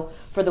go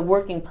for the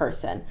working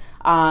person.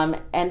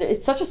 And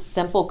it's such a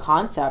simple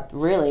concept,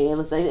 really.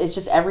 It's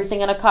just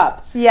everything in a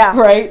cup,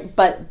 right?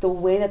 But the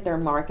way that they're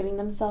marketing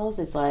themselves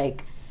is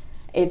like,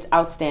 it's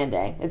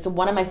outstanding. It's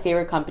one of my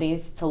favorite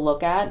companies to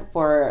look at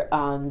for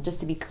just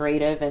to be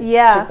creative and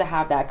just to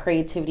have that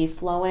creativity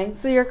flowing.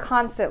 So you're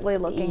constantly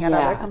looking at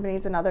other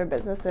companies and other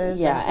businesses.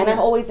 Yeah, and I'm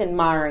always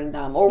admiring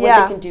them, or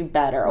what they can do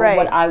better, or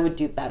what I would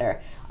do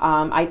better.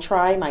 I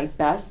try my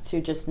best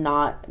to just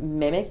not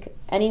mimic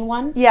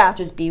anyone. Yeah.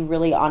 Just be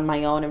really on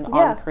my own and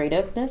on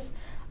creativeness.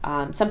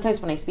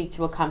 Sometimes when I speak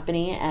to a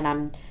company and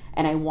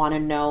I want to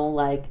know,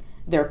 like,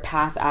 their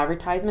past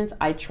advertisements,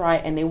 I try,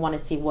 and they want to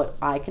see what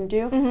I can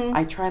do.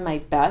 I try my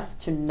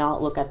best to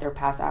not look at their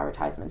past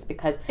advertisements,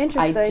 because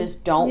I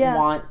just don't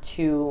want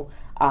to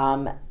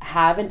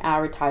have an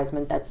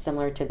advertisement that's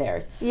similar to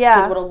theirs.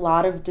 Because what a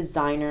lot of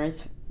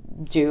designers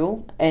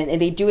do,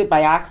 and they do it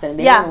by accident,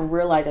 they don't even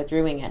realize they're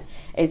doing it,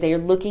 is they're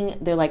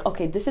like,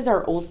 okay, this is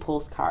our old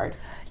postcard.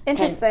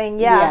 Interesting.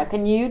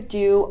 Can you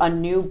do a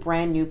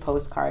brand new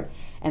postcard?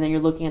 And then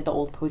you're looking at the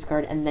old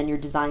postcard, and then you're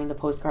designing the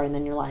postcard, and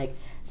then you're like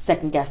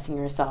second guessing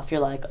yourself. You're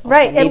like,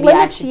 okay, maybe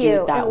I should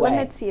do it that way. It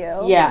limits you.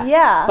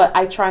 Yeah. But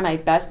I try my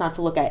best not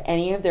to look at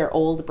any of their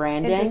old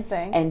branding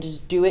and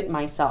just do it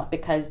myself,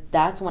 because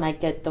that's when I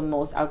get the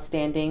most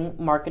outstanding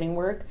marketing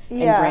work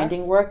and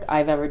branding work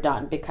I've ever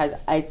done, because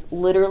it's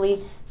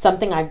literally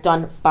something I've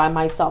done by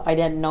myself. I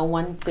had no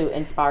one to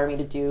inspire me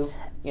to do.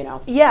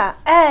 Yeah,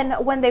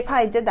 and when they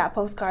probably did that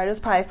postcard, it was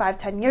probably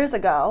 5-10 years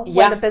ago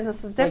when the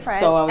business was different,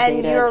 so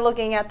outdated. And you're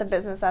looking at the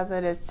business as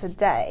it is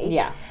today.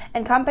 Yeah,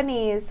 and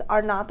companies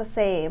are not the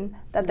same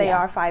that they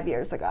are 5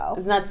 years ago.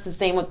 And that's the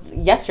same with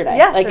yesterday.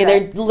 Like,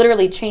 they're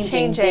literally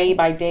changing day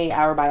by day,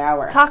 hour by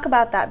hour. Talk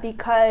about that,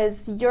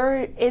 because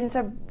you're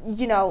into,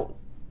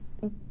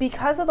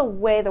 because of the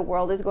way the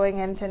world is going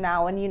into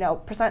now, and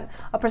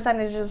a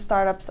percentage of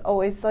startups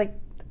always, like,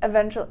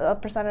 eventually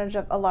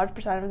a large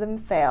percentage of them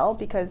fail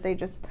because they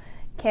just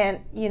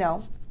can't,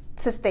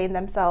 sustain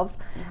themselves.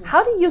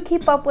 How do you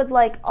keep up with,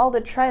 like, all the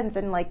trends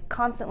and, like,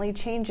 constantly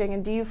changing?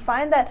 And do you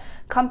find that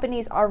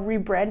companies are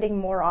rebranding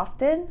more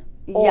often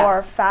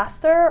or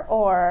faster,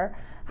 or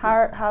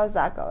how is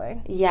that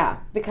going? Yeah,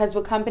 because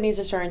what companies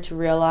are starting to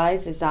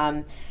realize is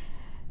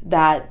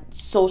that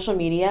social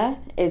media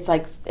is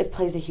like, it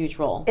plays a huge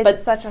role.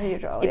 It's such a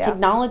huge role.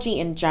 Technology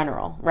in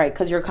general, right?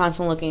 Because you're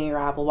constantly looking at your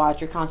Apple Watch,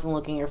 you're constantly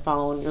looking at your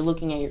phone, you're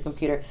looking at your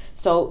computer.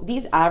 So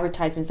these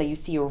advertisements that you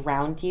see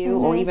around you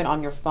or even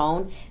on your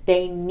phone,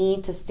 they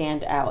need to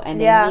stand out, and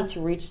they need to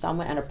reach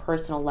someone at a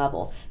personal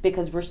level,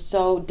 because we're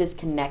so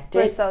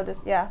disconnected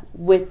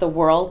with the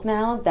world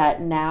now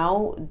that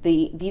now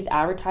these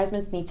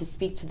advertisements need to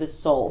speak to the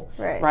soul,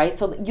 right?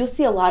 So you'll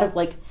see a lot of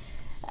like,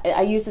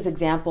 I use this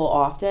example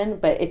often,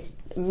 but it's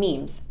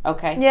memes,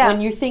 okay? Yeah. When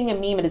you're seeing a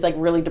meme, it is like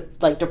really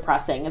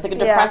depressing. It's like a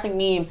depressing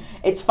meme.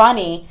 It's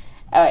funny,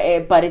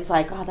 but it's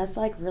like, oh, that's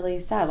like really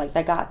sad. Like,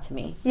 that got to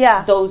me.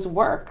 Yeah. Those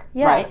work,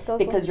 right?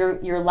 Because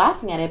you're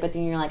laughing at it, but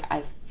then you're like,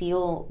 I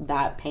feel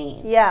that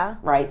pain. Yeah.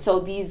 Right? So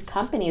these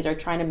companies are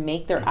trying to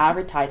make their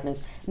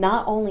advertisements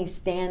not only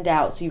stand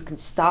out so you can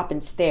stop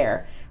and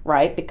stare,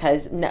 right?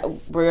 Because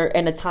we're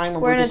in a time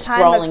where we're just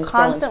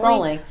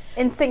scrolling.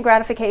 Instant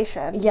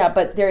gratification. Yeah,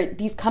 but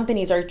these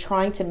companies are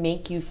trying to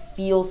make you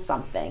feel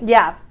something.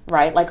 Yeah.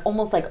 Right? Like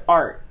almost like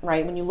art,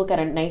 right? When you look at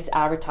a nice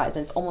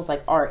advertisement, it's almost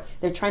like art.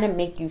 They're trying to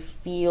make you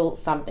feel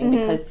something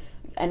because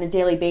on a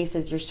daily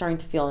basis, you're starting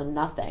to feel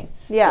nothing.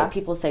 Yeah. Like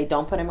people say,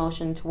 don't put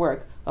emotion to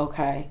work.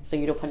 Okay, so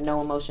you don't put no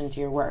emotion to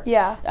your work.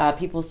 Yeah.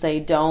 People say,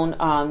 don't,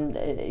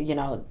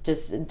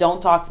 just don't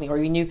talk to me. Or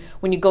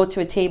when you go to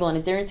a table and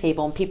a dinner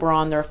table and people are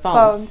on their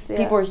phones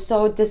people are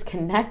so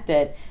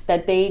disconnected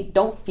that they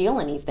don't feel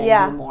anything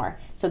anymore.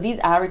 So these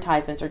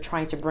advertisements are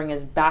trying to bring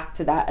us back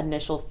to that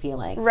initial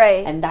feeling.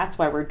 Right. And that's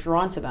why we're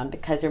drawn to them,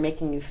 because they're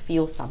making you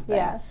feel something.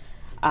 Yeah.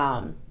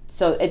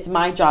 So it's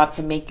my job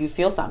to make you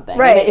feel something.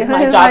 Right. It's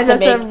my job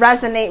to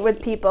resonate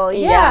with people.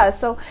 Yeah.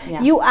 So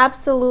you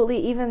absolutely,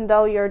 even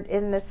though you're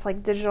in this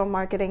like digital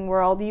marketing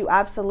world, you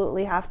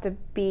absolutely have to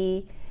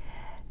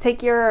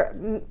take your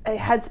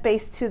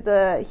headspace to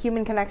the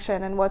human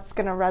connection and what's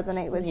going to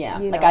resonate with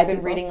you. Like I've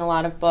been reading a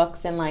lot of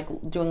books and like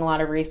doing a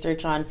lot of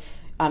research on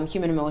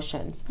human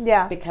emotions.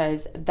 Yeah.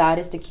 Because that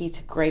is the key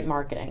to great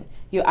marketing.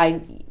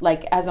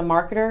 As a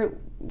marketer,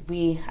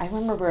 I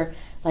remember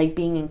like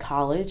being in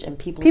college and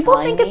people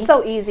think it's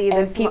so easy.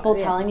 And people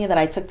telling me that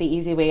I took the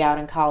easy way out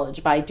in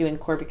college by doing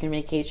corporate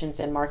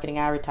communications and marketing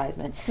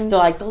advertisements. So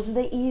like, those are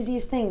the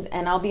easiest things.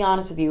 And I'll be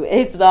honest with you,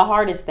 it's the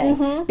hardest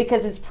thing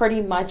because it's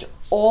pretty much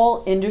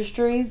all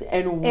industries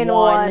in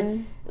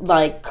one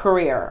like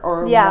career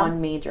or one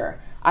major.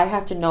 I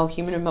have to know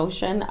human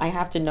emotion. I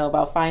have to know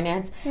about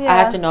finance. I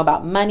have to know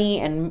about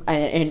money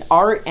and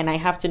art, and I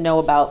have to know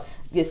about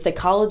the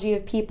psychology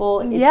of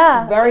people.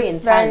 It's very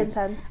intense.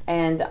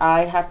 And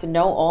I have to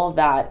know all of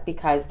that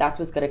because that's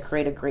what's going to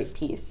create a great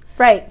piece.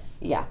 Right.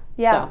 Yeah.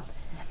 Yeah. So.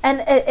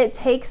 And it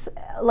takes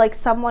like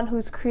someone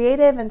who's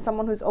creative and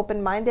someone who's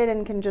open-minded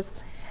and can just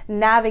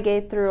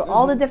navigate through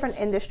all the different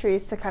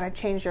industries to kind of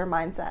change your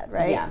mindset,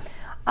 right?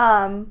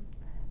 Yeah.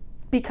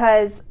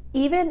 Because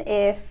even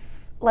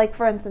if, like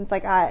for instance,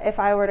 like if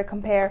I were to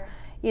compare,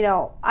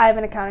 I have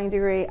an accounting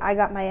degree, I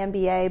got my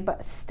MBA,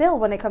 but still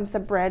when it comes to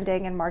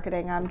branding and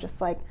marketing, I'm just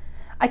like,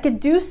 I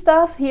could do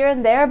stuff here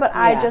and there, but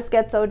I just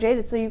get so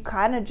jaded. So you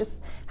kind of just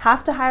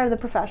have to hire the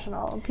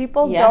professional.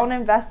 People don't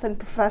invest in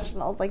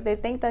professionals. Like they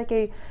think that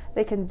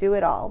they can do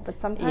it all, but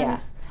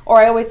sometimes... Or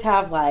I always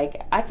have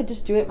like, I could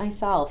just do it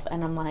myself.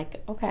 And I'm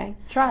like, okay.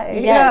 Try.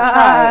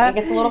 Try. It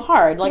gets a little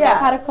hard. Like I've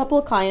had a couple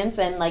of clients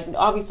and like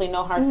obviously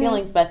no hard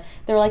feelings, but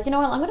they're like, you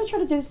know what, I'm going to try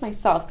to do this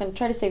myself. I'm going to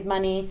try to save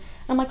money. And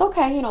I'm like,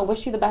 okay,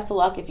 wish you the best of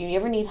luck. If you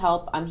ever need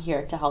help, I'm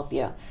here to help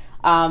you.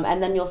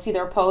 And then you'll see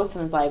their posts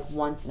and it's like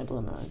once in a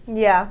blue moon.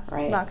 Yeah.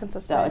 Right. It's not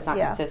consistent. So it's not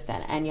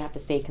consistent, and you have to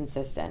stay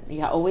consistent.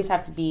 You always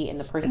have to be in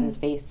the person's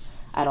face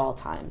at all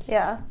times.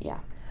 Yeah. Yeah.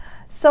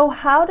 So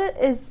how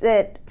is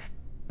it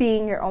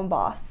being your own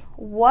boss?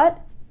 What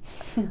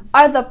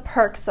are the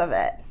perks of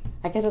it?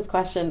 I get this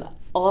question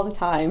all the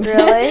time.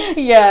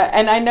 Really? Yeah,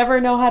 and I never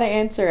know how to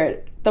answer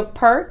it. The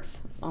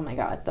perks? Oh my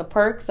God. The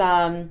perks,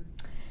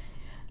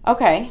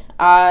 okay.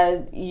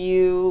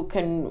 You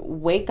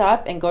can wake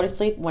up and go to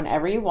sleep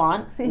whenever you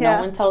want. Yeah.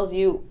 No one tells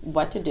you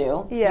what to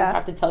do. Yeah. You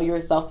have to tell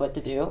yourself what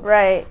to do.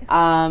 Right.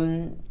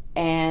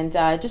 And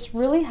just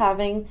really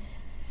having...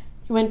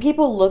 When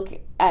people look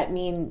at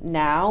me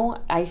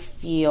now, I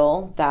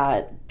feel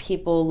that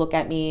people look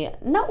at me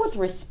not with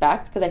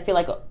respect, because I feel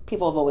like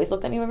people have always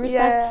looked at me with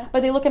respect,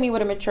 but they look at me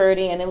with a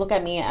maturity, and they look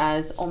at me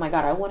as, oh my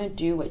God, I want to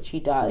do what she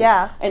does.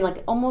 Yeah. And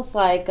like almost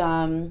like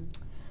a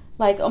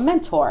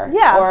mentor,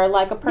 or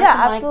like a person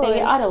like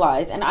they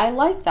idolize. And I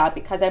like that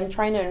because I'm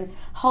trying to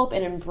help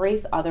and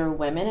embrace other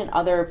women and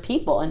other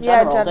people in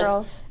general.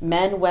 Just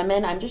men,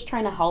 women. I'm just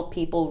trying to help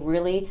people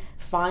really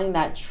find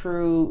that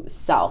true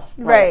self,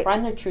 right?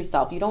 Find their true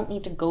self. You don't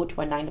need to go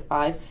to a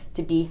 9-to-5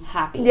 to be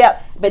happy.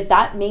 Yep. But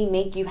that may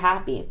make you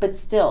happy. But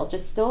still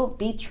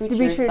be true to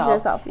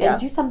yourself. And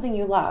do something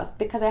you love.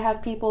 Because I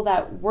have people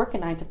that work a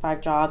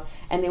 9-to-5 job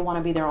and they want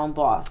to be their own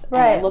boss.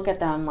 Right. And I look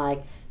at them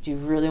like, do you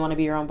really want to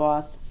be your own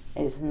boss?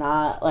 It's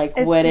not like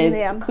what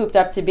it's cooped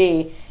up to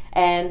be.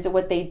 And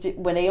what they do,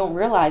 what they don't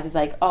realize is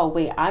like, oh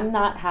wait, I'm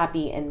not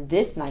happy in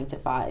this 9 to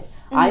 5.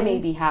 I may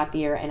be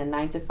happier in a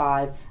 9 to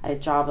 5 at a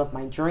job of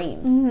my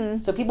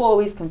dreams. So people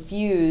always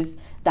confuse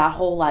that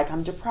whole like,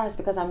 I'm depressed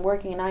because I'm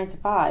working a 9 to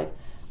 5.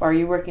 Or are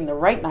you working the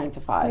right 9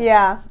 to 5?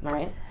 Yeah.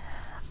 Right.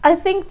 I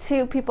think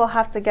too, people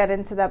have to get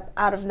into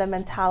out of the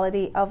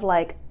mentality of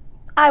like,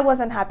 I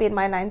wasn't happy in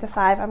my 9 to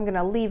 5. I'm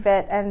gonna leave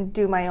it and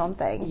do my own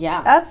thing.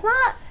 Yeah. That's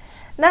not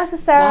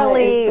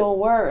necessarily. That is the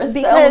worst.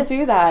 Because, don't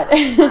do that.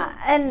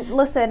 And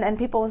listen, and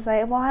people will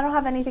say, well, I don't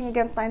have anything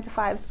against 9 to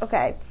 5s.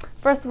 Okay.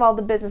 First of all,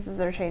 the businesses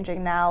are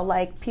changing now.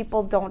 Like,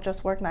 people don't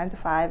just work 9 to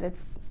 5.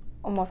 It's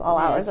almost all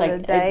hours of the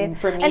day.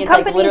 For me, it's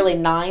like literally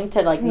 9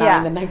 to like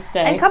 9 the next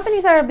day. And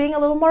companies are being a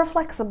little more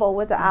flexible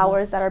with the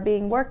hours that are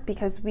being worked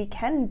because we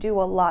can do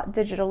a lot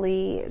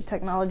digitally,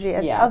 technology,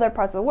 and other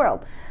parts of the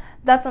world.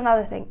 That's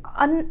another thing.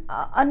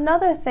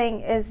 Another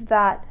thing is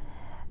that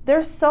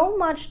there's so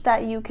much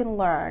that you can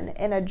learn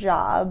in a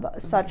job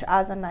such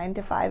as a 9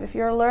 to 5. If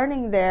you're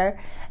learning there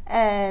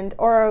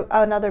or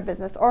another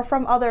business or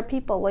from other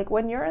people, like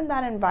when you're in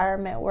that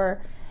environment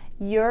where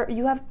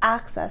you have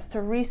access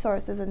to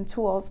resources and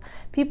tools,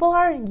 people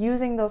aren't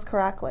using those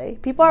correctly.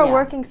 People are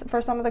working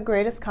for some of the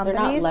greatest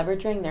companies. They're not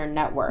leveraging their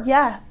network.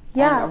 Yeah.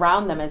 And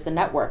around them is a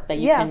network that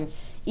you can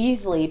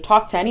easily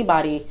talk to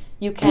anybody.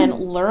 You can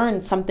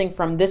learn something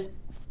from this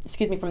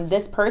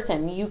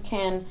person. You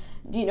can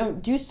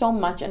do so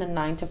much in a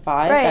 9 to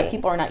 5 that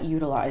people are not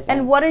utilizing.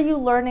 And what are you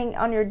learning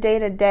on your day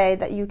to day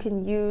that you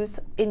can use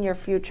in your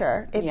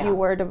future if you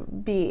were to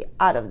be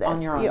out of this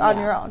on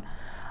your own?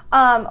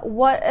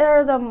 What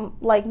are the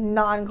like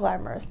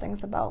non-glamorous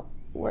things about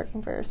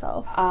working for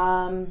yourself?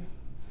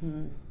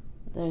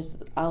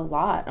 There's a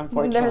lot,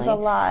 unfortunately. There's a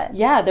lot.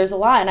 Yeah, there's a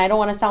lot, and I don't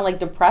want to sound like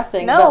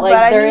depressing. No, but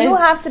I mean, you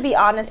have to be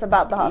honest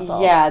about the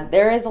hustle. Yeah,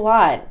 there is a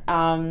lot.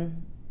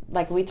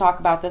 Like we talk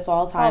about this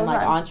all the time. Like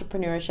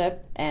entrepreneurship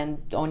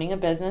and owning a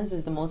business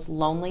is the most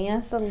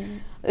loneliest.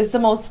 It's the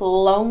most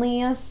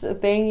loneliest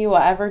thing you will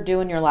ever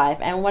do in your life.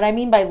 And what I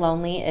mean by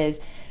lonely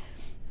is,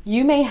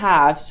 you may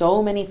have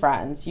so many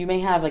friends. You may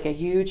have like a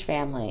huge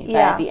family. But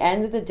at the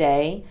end of the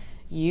day,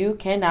 you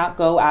cannot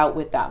go out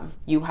with them.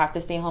 You have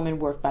to stay home and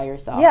work by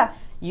yourself. Yeah.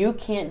 You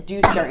can't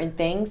do certain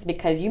things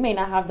because you may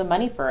not have the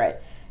money for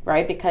it,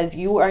 right? Because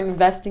you are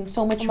investing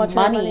so much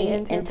money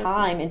and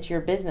time into your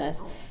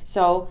business.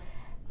 So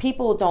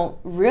people don't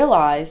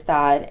realize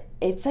that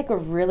it's like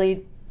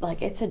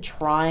it's a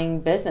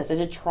trying business.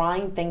 It's a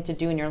trying thing to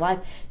do in your life.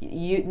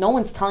 No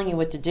one's telling you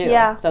what to do.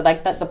 Yeah. So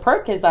like the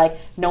perk is like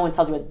no one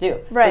tells you what to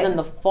do. Right. But then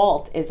the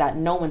fault is that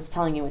no one's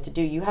telling you what to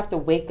do. You have to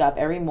wake up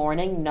every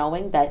morning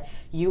knowing that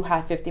you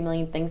have 50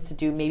 million things to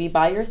do, maybe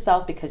by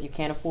yourself because you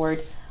can't afford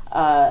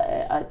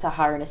to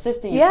hire an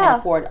assistant. You can't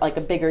afford like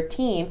a bigger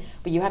team,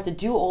 but you have to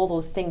do all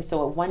those things so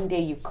that one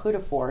day you could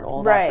afford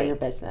all that for your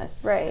business.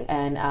 Right.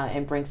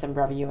 And bring some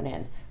revenue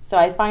in. So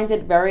I find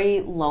it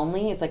very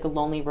lonely. It's like a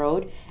lonely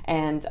road.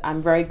 And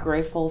I'm very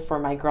grateful for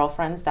my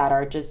girlfriends that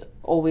are just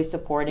always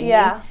supporting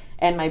me.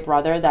 And my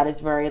brother that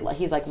is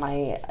he's like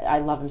I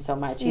love him so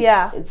much.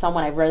 It's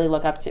someone I really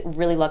look up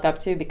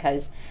to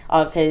because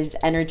of his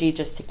energy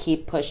just to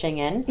keep pushing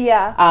in.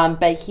 Yeah.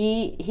 But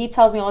he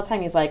tells me all the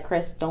time, he's like,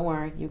 Chris, don't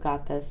worry, you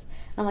got this.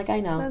 I'm like, I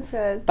know. That's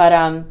good.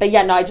 But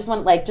yeah, no, I just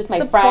want like just my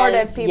supportive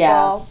friends. People.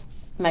 Yeah.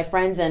 My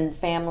friends and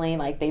family,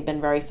 like they've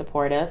been very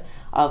supportive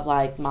of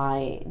like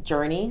my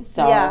journey.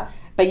 So,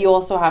 but you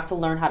also have to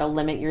learn how to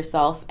limit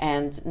yourself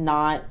and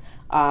not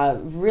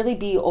really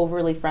be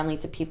overly friendly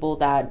to people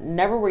that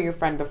never were your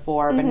friend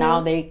before, but now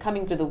they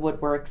coming through the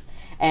woodworks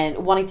and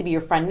wanting to be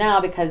your friend now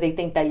because they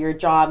think that your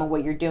job and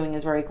what you're doing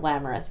is very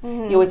glamorous.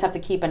 You always have to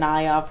keep an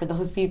eye out for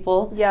those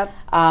people. Yep.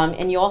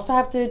 And you also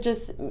have to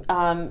just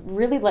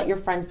really let your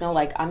friends know,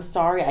 like, I'm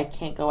sorry I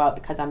can't go out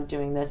because I'm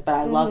doing this, but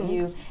I love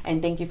you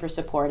and thank you for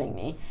supporting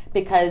me.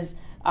 Because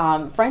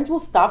friends will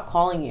stop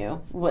calling you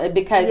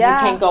because you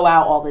can't go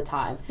out all the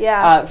time.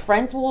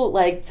 Friends will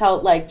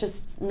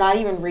just not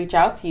even reach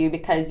out to you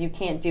because you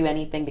can't do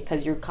anything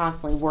because you're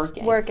constantly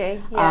working.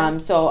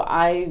 So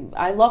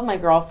I love my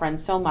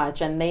girlfriends so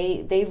much, and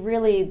they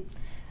really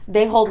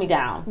hold me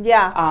down.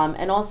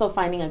 And also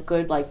finding a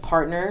good like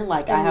partner,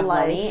 like I have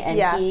money,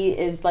 and he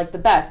is like the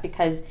best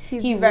because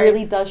he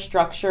really does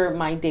structure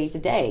my day to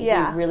day.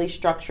 He really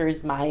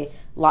structures my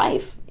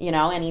life,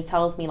 and he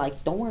tells me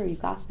like, don't worry, you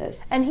got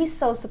this. And he's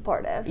so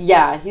supportive.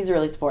 Yeah, he's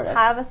really supportive.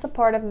 Have a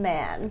supportive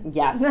man.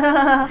 Yes.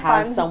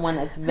 Have someone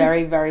that's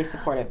very, very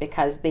supportive,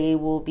 because they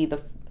will be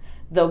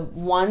the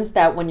ones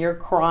that when you're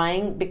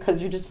crying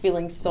because you're just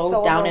feeling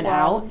so down and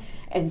out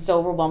and so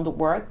overwhelmed at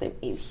work, that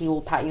he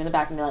will pat you in the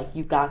back and be like,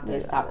 you got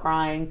this, stop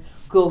crying,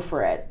 go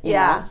for it. You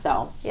know?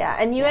 So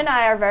and you and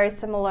I are very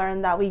similar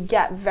in that we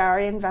get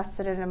very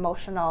invested and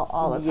emotional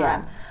all the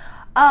time.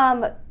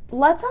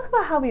 Let's talk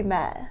about how we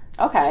met.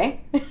 Okay.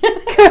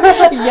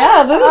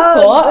 Yeah, this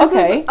is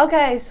cool.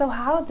 Okay, so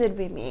how did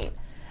we meet?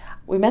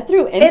 We met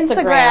through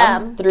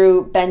Instagram.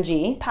 Through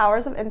Benji.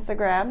 Powers of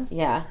Instagram.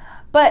 Yeah.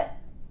 But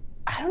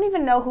I don't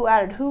even know who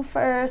added who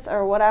first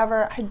or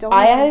whatever.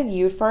 I added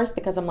you first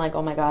because I'm like,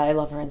 oh my God, I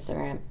love her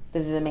Instagram.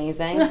 This is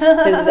amazing.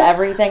 This is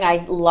everything I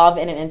love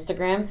in an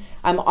Instagram.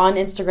 I'm on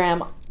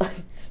Instagram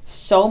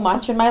so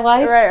much in my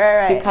life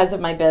right. because of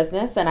my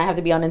business, and I have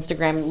to be on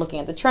Instagram looking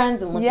at the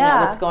trends and looking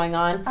at what's going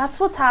on. That's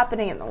what's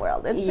happening in the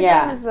world.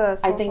 Instagram is a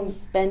social... I think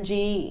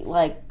Benji,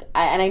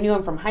 and I knew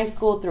him from high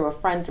school through a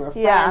friend.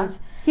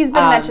 He's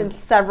been mentioned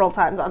several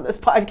times on this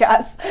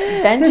podcast.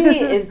 Benji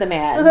is the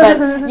man.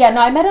 But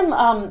I met him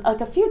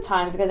a few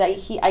times because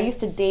I used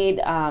to date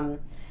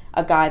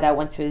a guy that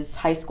went to his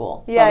high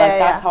school. So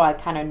that's how I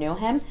kind of knew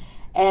him.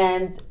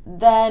 And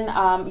then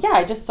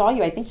I just saw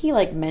you. I think he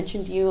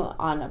mentioned you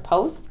on a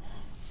post.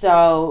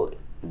 So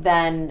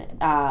then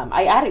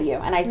I added you,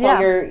 and I saw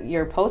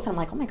your post, and I'm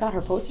like, oh my God,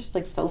 her posts are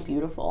just so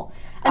beautiful.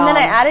 And then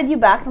I added you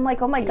back, and I'm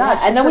like, oh my God,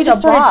 and then we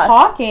just started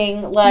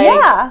talking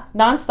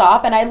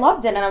nonstop, and I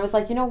loved it. And I was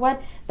like, you know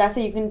what? That's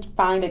how you can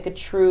find a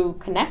true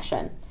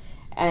connection.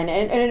 And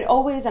I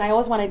always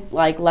want to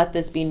let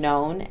this be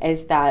known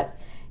is that,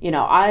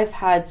 I've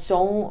had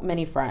so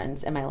many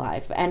friends in my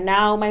life, and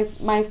now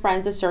my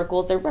friends of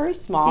circles, they're very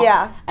small,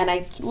 and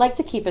I like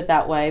to keep it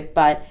that way,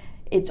 but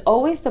it's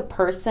always the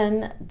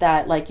person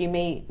that you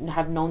may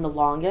have known the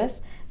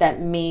longest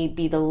that may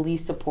be the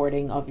least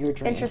supporting of your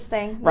dreams.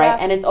 Interesting. Right? Yeah.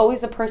 And it's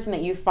always the person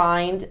that you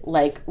find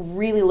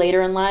really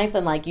later in life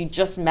and you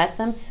just met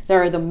them, that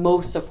are the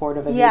most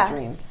supportive of your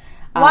dreams.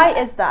 Why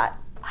is that?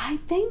 I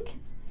think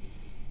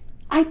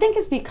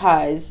it's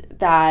because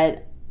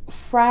that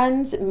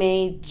friends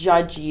may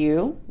judge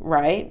you,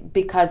 right?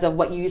 Because of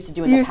what you used to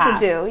do in the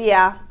past. Used to do,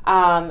 yeah.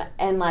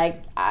 And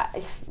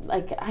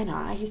I know,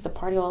 I used to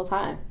party all the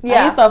time.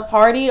 Yeah. I used to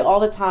party all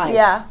the time.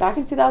 Yeah. Back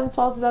in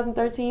 2012,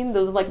 2013,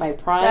 those were my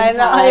prime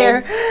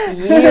time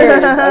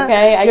years,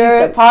 okay? I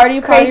used to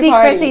party. Crazy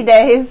Chrissy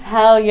days.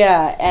 Hell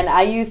yeah. And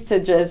I used to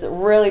just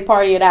really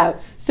party it out.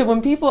 So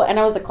when people, and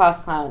I was the class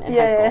clown in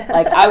high school.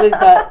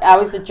 I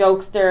was the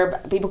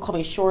jokester. People call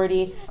me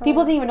Shorty.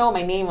 People didn't even know what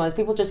my name was.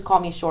 People just call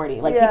me Shorty.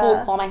 People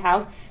would call my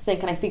house saying,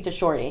 can I speak to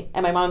Shorty?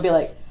 And my mom would be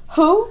like,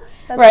 who?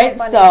 That's right?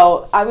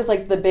 So I was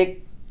the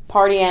big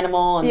party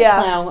animal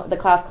and the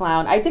class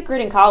clown. I did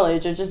great in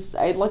college.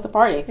 I liked the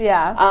party.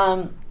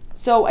 Yeah.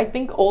 So I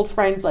think old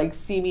friends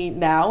see me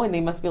now, and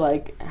they must be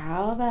like,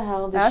 how the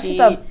hell did she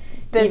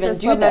even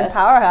do this?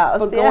 Powerhouse.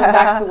 But going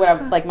back to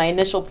what my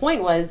initial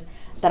point was,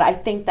 that I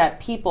think that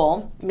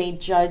people may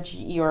judge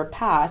your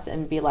past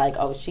and be like,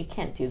 oh, she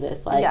can't do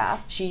this.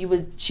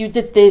 She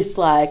did this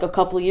a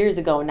couple of years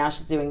ago, and now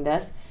she's doing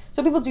this.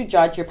 So people do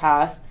judge your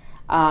past.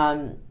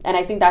 And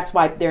I think that's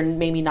why they're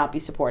maybe not be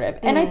supportive.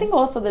 And I think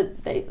also that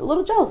a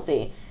little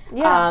jealousy.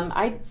 Yeah.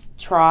 I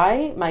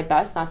try my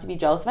best not to be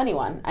jealous of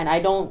anyone. And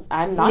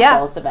I'm not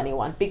jealous of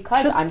anyone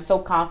because I'm so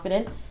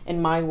confident in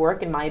my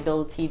work and my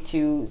ability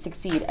to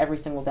succeed every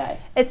single day.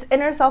 It's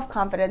inner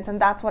self-confidence, and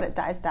that's what it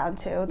dies down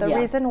to. The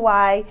reason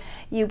why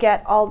you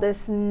get all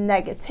this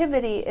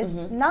negativity is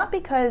not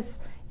because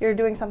you're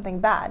doing something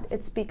bad.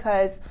 It's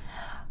because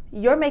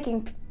you're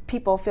making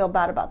people feel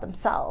bad about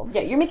themselves.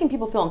 Yeah, you're making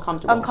people feel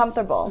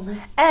uncomfortable.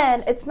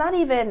 And it's not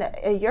even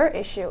your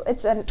issue.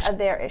 It's a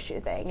their issue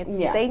thing.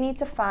 They need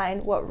to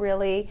find what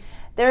really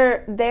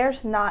they're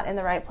not in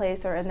the right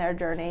place or in their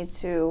journey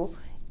to,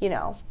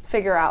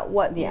 figure out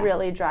what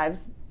really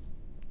drives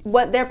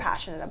what they're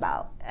passionate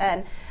about.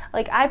 And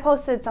I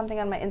posted something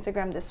on my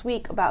Instagram this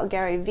week about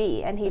Gary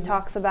Vee, and he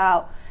talks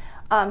about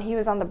he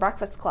was on the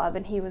Breakfast Club,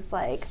 and he was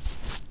like,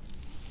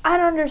 I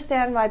don't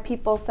understand why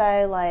people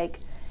say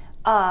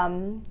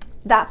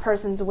that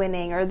person's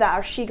winning,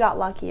 or she got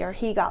lucky, or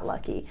he got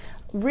lucky.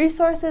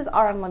 Resources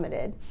are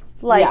unlimited.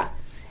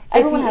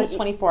 Everyone has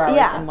 24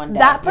 hours in one day.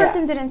 That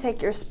person didn't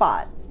take your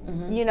spot.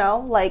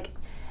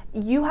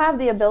 You have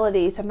the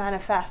ability to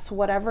manifest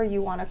whatever you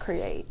want to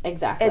create.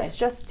 Exactly. It's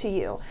just to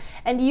you.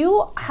 And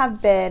you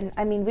have been,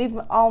 we've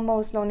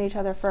almost known each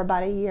other for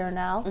about a year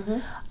now.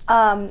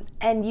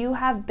 And you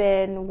have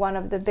been one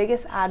of the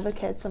biggest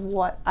advocates of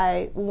what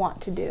I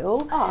want to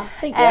do. Oh,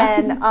 thank you.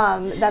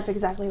 And that's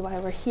exactly why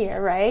we're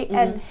here, right?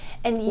 And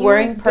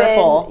wearing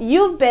purple.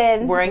 You've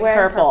been wearing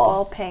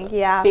purple, pink,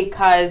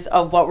 because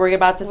of what we're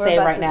about to say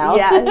right now.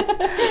 Yes.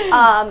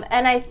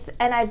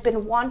 And I've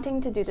been wanting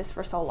to do this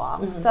for so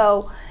long.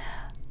 So,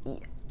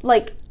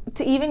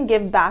 to even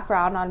give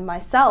background on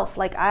myself,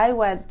 I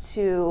went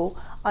to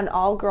an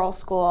all-girls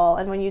school,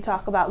 and when you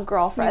talk about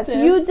girlfriends,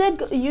 you did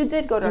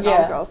go to an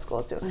all-girls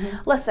school too.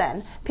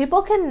 Listen,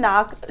 people can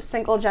knock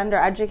single-gender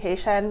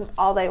education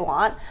all they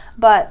want,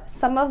 but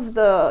some of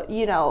the,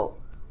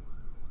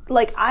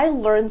 I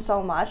learned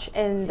so much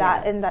in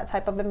that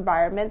type of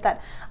environment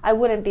that I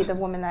wouldn't be the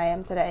woman I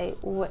am today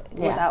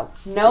without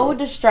no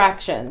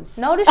distractions.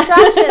 No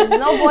distractions.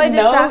 No boy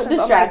distractions.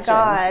 Oh my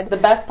God. The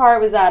best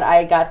part was that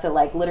I got to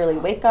literally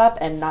wake up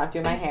and not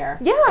do my hair.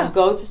 Yeah. And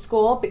go to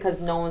school because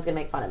no one's gonna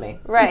make fun of me.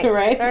 Right.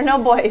 Right. There are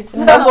no boys.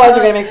 No boys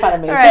are gonna make fun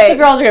of me. Right. Just the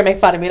girls are gonna make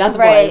fun of me, not the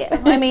boys.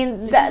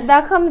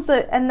 That comes,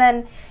 and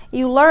then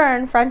you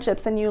learn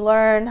friendships and you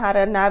learn how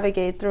to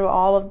navigate through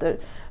all of the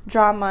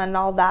drama and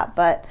all that,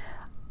 but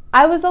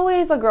I was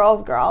always a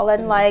girl's girl,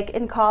 and like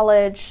in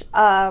college,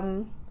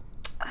 I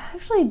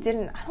actually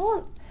didn't.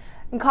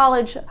 In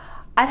college,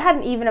 I had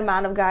an even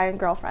amount of guy and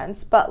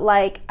girlfriends, but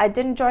like I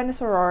didn't join a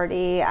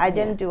sorority. I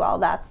didn't do all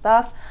that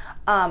stuff.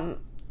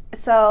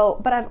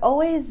 But I've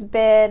always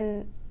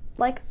been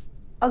like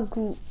a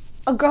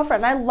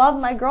girlfriend. I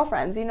love my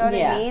girlfriends. You know what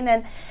I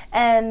mean?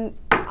 And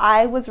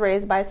I was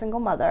raised by a single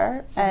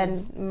mother,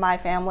 and my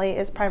family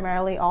is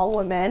primarily all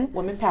women.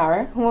 Women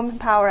power. Women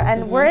power.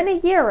 And we're in a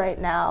year right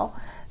now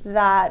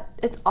that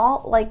it's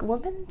all like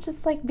women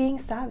just like being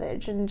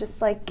savage and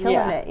just like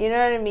killing it. You know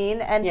what I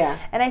mean? And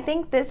and I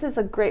think this is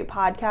a great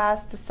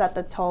podcast to set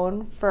the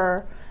tone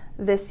for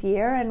this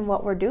year and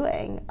what we're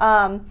doing.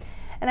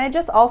 And I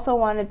just also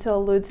wanted to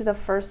allude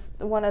to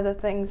one of the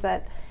things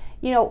that,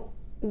 you know,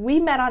 we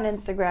met on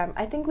Instagram.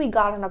 I think we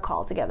got on a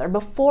call together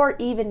before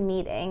even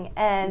meeting,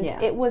 and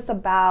it was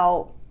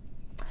about,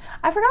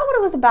 I forgot what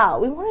it was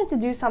about. We wanted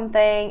to do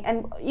something,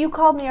 and you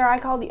called me or I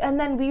called you, and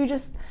then we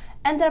just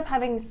ended up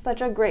having such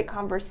a great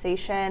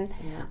conversation.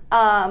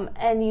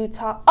 And you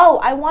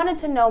I wanted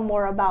to know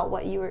more about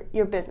what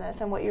your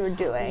business and what you were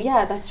doing.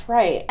 Yeah, that's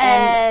right.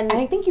 And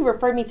I think you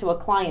referred me to a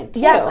client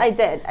too. Yes, I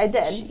did.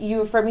 You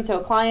referred me to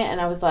a client,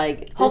 and I was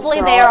like, hopefully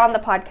they are on the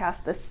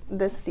podcast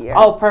this year.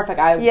 Oh, perfect.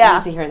 I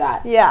need to hear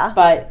that. Yeah.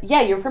 But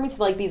yeah, you referred me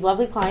to like these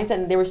lovely clients,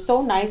 and they were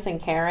so nice and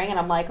caring, and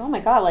I'm like, oh my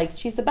God, like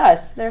she's the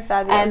best. They're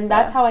fabulous. And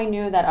that's how I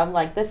knew that I'm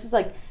like, this is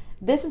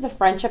a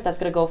friendship that's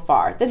going to go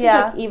far. This is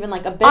like even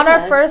like a business. On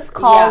our first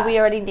call, we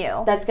already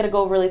knew. That's going to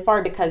go really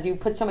far because you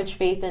put so much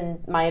faith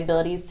in my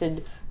abilities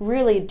to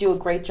really do a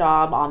great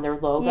job on their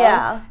logo.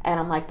 Yeah. And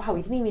I'm like, wow,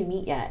 we didn't even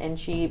meet yet. And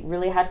she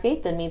really had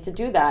faith in me to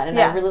do that. And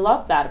I really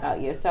love that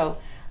about you. So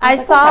I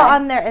saw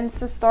on their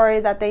Insta story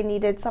that they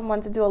needed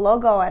someone to do a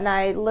logo, and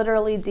I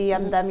literally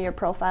DM'd them your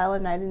profile,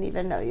 and I didn't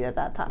even know you at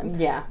that time.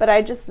 Yeah. But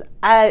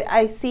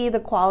I see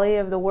the quality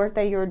of the work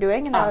that you were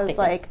doing, and I was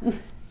like...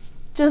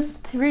 just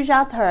reach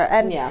out to her.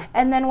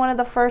 And then one of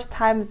the first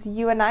times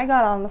you and I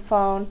got on the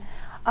phone,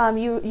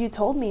 you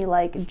told me,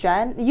 like,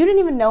 Jen, you didn't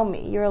even know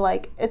me. You were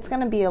like, it's going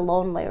to be a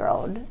lonely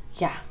road.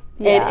 Yeah,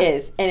 it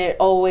is. And it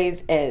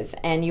always is.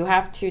 And you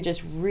have to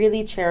just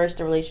really cherish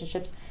the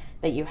relationships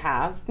that you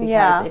have,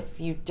 because if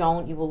you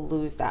don't, you will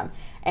lose them.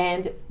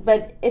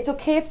 But it's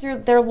okay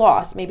if they're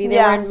lost. Maybe they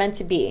weren't meant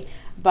to be.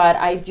 But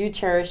I do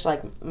cherish,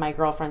 like, my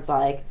girlfriends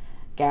like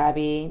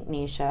Gabby,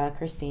 Nisha,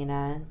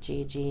 Christina,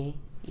 Gigi,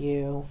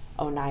 you,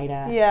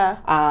 Oneida. Yeah.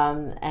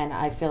 And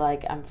I feel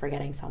like I'm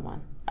forgetting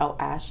someone. Oh,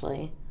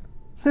 Ashley.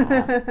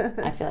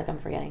 I feel like I'm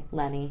forgetting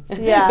Lenny.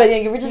 Yeah. But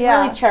you just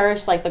really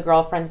cherish like the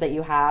girlfriends that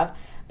you have,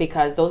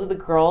 because those are the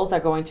girls that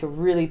are going to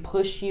really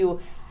push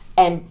you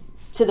and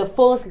to the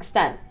fullest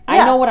extent.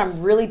 I know when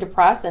I'm really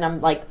depressed and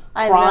I'm like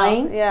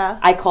crying,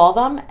 I call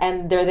them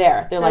and they're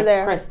there. They're like,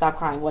 Chris, stop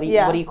crying. What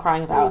are you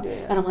crying about?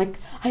 And I'm like,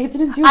 I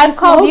didn't do this. I've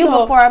called you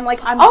before. I'm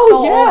like, I'm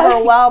so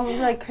overwhelmed.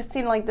 Like,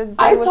 Christine, like this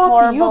day was horrible.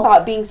 I've talked to you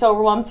about being so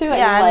overwhelmed too. And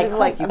you're like,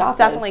 Chris, you got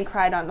definitely this.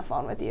 cried on the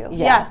phone with you. Yeah.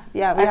 Yes.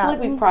 Yeah. I feel like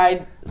we've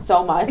cried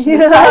so much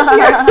this past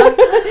year.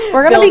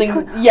 We're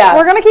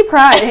gonna keep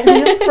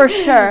crying for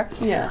sure.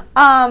 Yeah.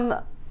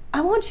 I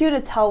want you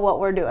to tell what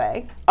we're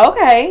doing.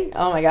 Okay.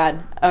 Oh my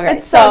God. Okay.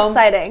 It's so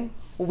exciting.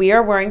 We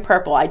are wearing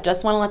purple. I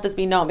just want to let this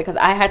be known because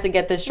I had to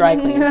get this dry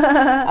cleaned.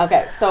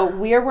 Okay. So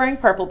we are wearing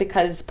purple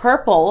because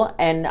purple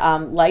and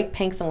light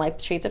pinks and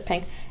light shades of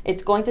pink,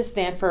 it's going to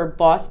stand for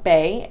Boss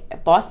Bays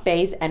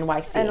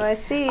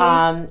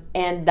NYC.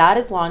 And that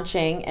is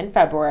launching in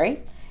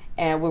February.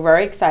 And we're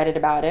very excited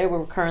about it.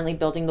 We're currently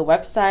building the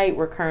website.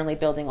 We're currently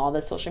building all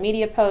the social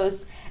media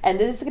posts. And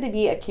this is going to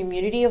be a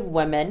community of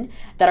women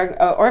that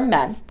are, or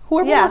men,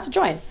 whoever wants to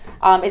join.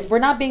 We're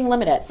not being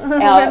limited.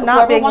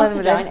 Whoever wants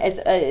to join,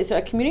 it's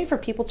a community for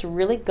people to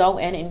really go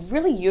in and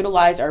really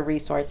utilize our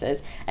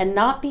resources and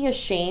not be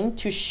ashamed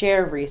to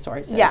share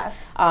resources.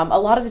 Yes. A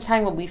lot of the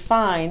time what we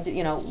find,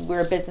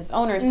 we're a business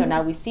owner, so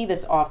now we see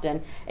this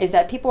often, is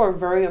that people are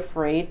very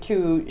afraid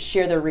to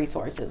share their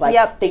resources.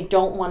 Like, they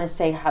don't want to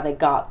say how they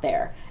got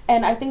there.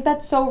 And I think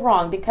that's so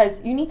wrong,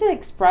 because you need to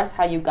express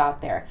how you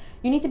got there.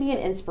 You need to be an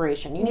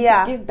inspiration. You need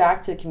to give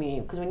back to the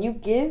community, because when you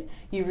give,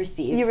 you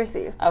receive. You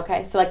receive.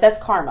 Okay, so like that's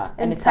karma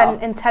in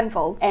itself. In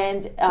tenfold.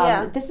 And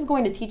this is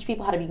going to teach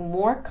people how to be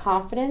more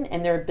confident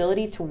in their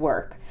ability to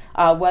work.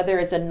 Whether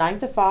it's a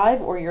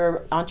 9-to-5 or you're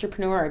an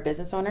entrepreneur or a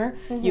business owner,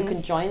 you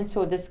can join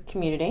into this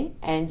community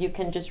and you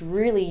can just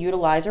really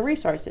utilize our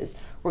resources.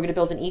 We're going to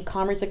build an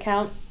e-commerce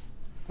account.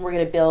 We're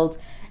going to build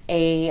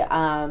a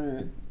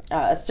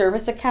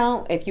service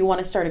account. If you want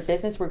to start a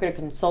business, we're going to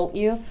consult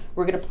you.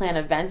 We're going to plan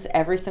events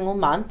every single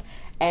month.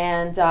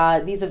 And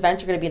these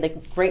events are going to be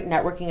like great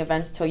networking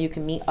events till you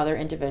can meet other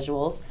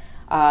individuals.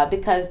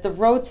 Because the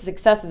road to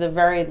success is a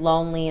very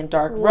lonely and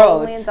dark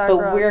road.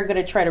 We're going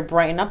to try to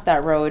brighten up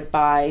that road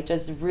by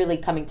just really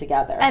coming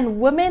together. And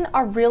women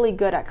are really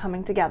good at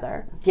coming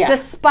together. Yeah.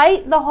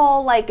 Despite the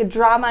whole like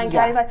drama and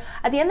catty fight,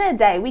 at the end of the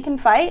day, we can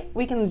fight,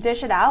 we can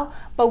dish it out,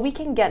 but we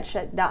can get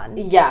shit done.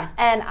 Yeah.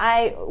 And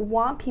I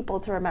want people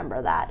to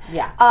remember that.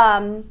 Yeah.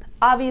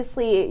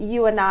 obviously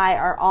you and I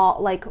are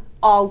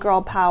all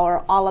girl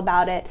power, all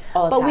about it.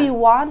 But we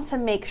want to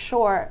make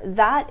sure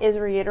that is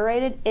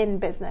reiterated in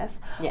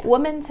business. Yeah.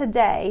 Women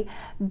today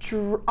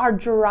are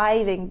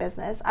driving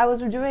business. I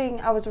was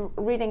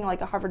reading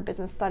like a Harvard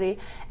business study,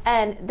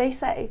 and they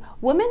say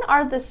women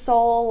are the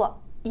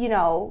sole,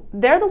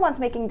 they're the ones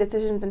making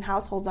decisions in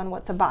households on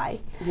what to buy.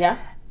 Yeah.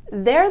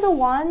 They're the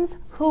ones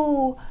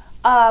who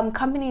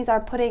companies are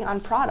putting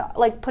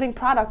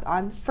product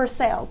on for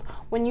sales.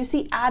 When you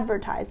see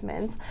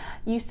advertisements,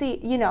 you see,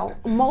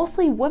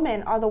 mostly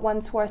women are the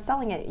ones who are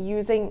selling it,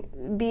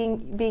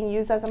 being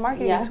used as a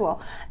marketing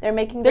tool. They're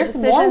making There's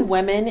decisions. more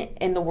women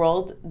in the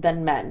world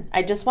than men.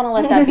 I just want to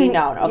let that be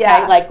known,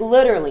 okay? Like,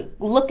 literally,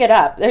 look it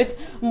up. There's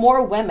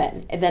more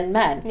women than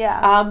men.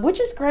 Yeah. Which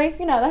is great,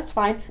 that's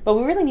fine. But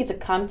we really need to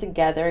come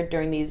together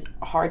during these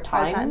hard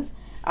times.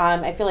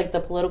 I feel like the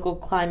political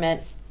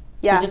climate,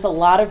 just a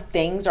lot of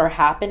things are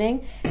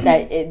happening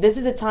that this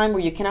is a time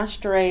where you cannot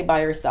stray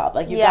by yourself.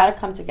 Like, you got to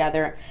come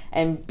together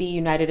and be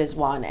united as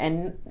one,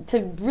 and to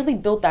really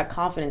build that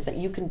confidence that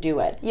you can do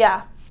it.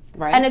 Yeah.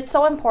 Right. And it's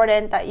so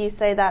important that you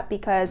say that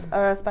because,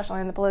 or especially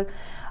in the political,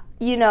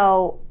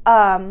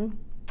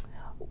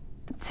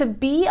 to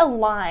be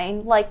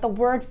aligned, like the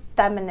word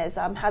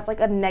feminism has like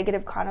a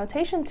negative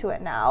connotation to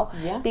it now.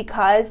 Yeah.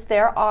 Because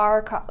there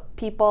are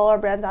people or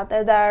brands out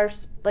there that are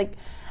like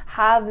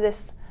have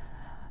this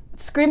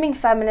screaming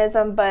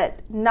feminism but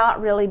not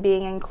really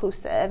being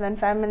inclusive, and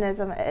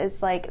feminism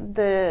is like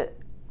the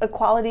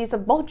equalities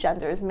of both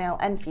genders, male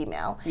and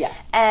female.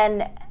 Yes.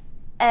 And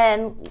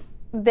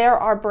there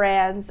are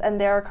brands and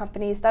there are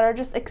companies that are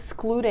just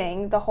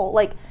excluding the whole,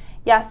 like,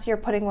 yes, you're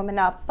putting women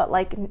up, but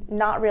like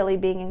not really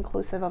being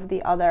inclusive of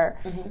the other,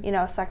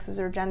 sexes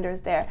or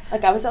genders there.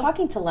 Like, I was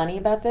talking to Lenny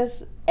about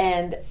this,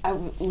 and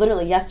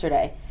literally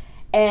yesterday,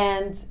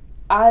 and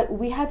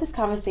we had this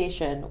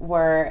conversation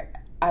where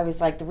I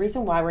was like, the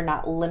reason why we're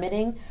not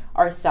limiting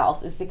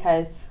ourselves is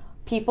because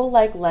people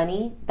like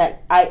Lenny,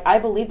 that I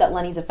believe that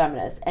Lenny's a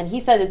feminist, and he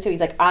said it too. He's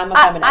like, I'm a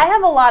feminist. I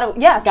have a lot of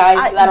guys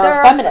that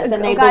are feminists,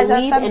 and they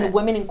believe in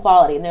women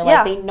equality, and they're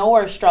like, they know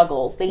our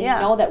struggles. They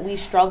know that we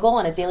struggle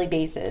on a daily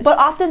basis. But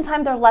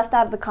oftentimes they're left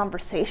out of the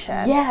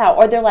conversation. Yeah,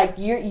 or they're like,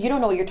 you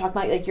don't know what you're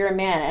talking about. Like, you're a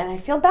man, and I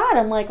feel bad.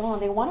 I'm like,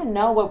 they want to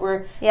know what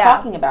we're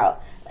talking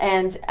about,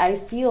 and I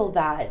feel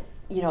that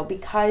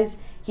because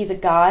he's a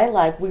guy,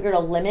 like, we're going to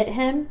limit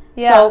him.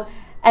 Yeah. So,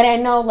 and I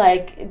know,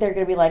 like, they're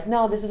going to be like,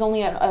 no, this is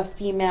only a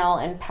female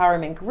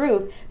empowerment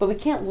group, but we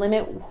can't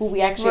limit who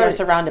we actually are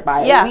surrounded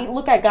by. Yeah. We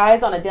look at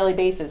guys on a daily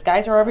basis.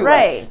 Guys are everywhere.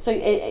 Right. So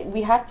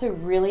we have to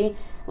really,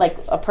 like,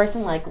 a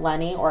person like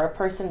Lenny, or a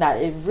person that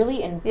it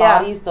really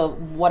embodies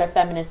what a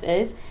feminist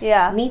is,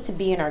 need to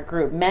be in our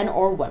group, men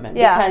or women,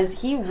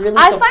 because he really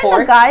supports. I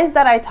find the guys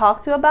that I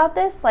talk to about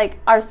this, like,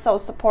 are so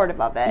supportive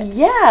of it.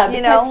 Yeah,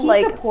 because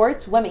he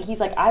supports women. He's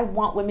like, I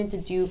want women to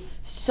do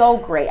so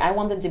great. I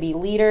want them to be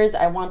leaders.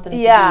 I want them to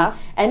be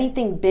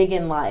anything big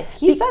in life.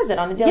 He says it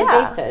on a daily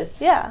basis.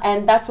 Yeah.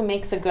 And that's what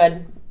makes a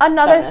good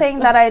Another thing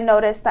that I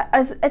noticed that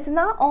it's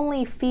not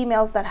only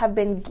females that have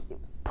been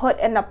put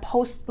in a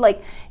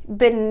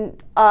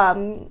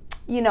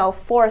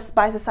forced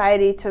by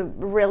society to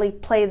really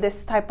play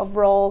this type of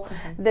role,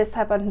 this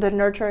type of the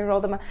nurturing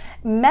role.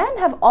 Men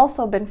have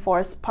also been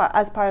forced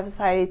as part of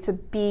society to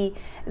be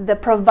the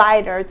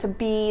provider, to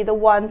be the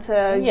one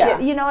to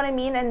get, you know what I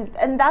mean?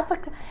 And that's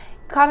like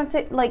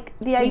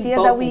the idea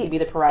that we need to be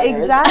the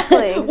providers.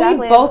 Exactly.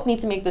 We both need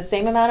to make the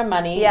same amount of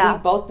money. Yeah. We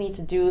both need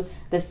to do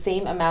the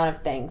same amount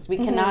of things. We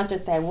cannot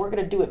just say, we're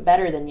going to do it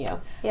better than you.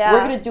 Yeah.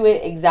 We're going to do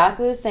it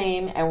exactly the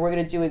same, and we're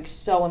going to do it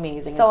so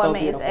amazing. So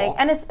amazing. Beautiful.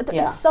 And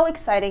it's so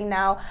exciting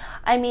now.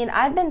 I mean,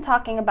 I've been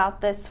talking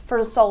about this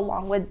for so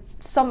long with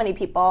so many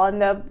people,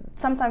 and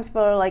sometimes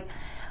people are like,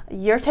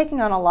 you're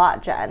taking on a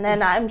lot, Jen.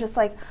 And I'm just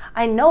like,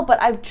 I know,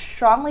 but I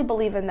strongly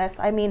believe in this.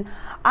 I mean,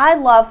 I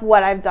love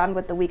what I've done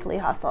with the Weekly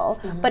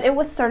Hustle, but it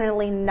was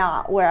certainly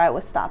not where I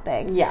was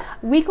stopping. Yeah.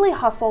 Weekly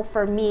Hustle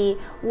for me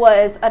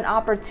was an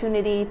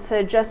opportunity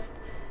to just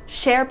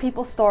share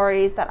people's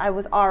stories that I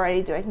was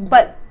already doing.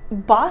 But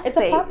Boss Babe, it's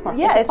a platform.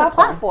 Yeah, it's a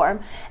platform,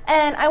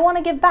 and I want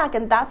to give back,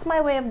 and that's my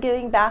way of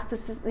giving back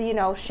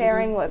to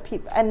sharing what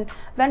people. And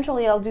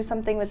eventually, I'll do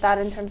something with that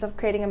in terms of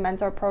creating a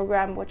mentor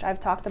program, which I've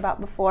talked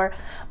about before.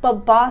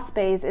 But Boss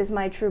Babe is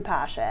my true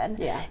passion.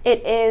 Yeah,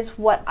 it is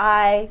what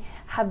I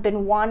have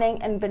been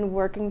wanting and been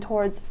working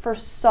towards for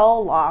so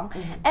long,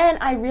 and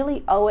I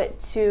really owe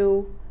it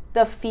to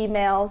the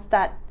females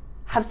that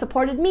have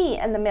supported me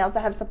and the males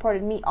that have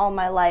supported me all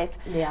my life.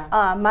 Yeah.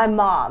 My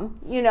mom,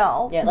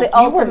 the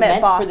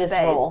ultimate boss for this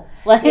role.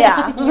 Like,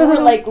 you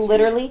were like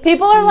literally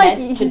people are meant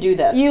like to do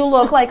this. You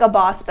look like a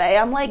boss bae.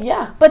 I'm like,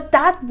 yeah. But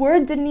that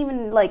word didn't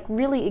even like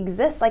really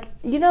exist. Like,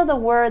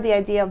 the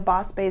idea of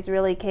boss baes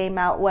really came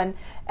out when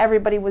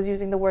everybody was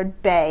using the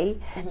word bae,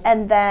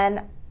 and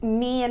then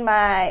me and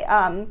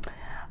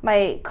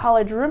my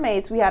college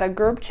roommates, we had a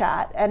group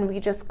chat, and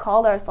we just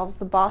called ourselves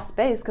the Boss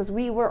Baes because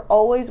we were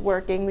always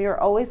working. We were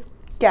always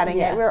getting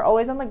Yeah. it. We were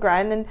always on the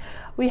grind, and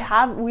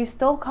we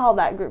still call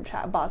that group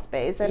chat Boss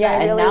Bays. And Yeah, I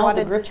really and now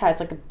wanted the group chat's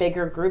like a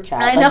bigger group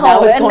chat. I Like, know,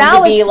 now it's and going now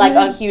to be it's- like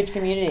a huge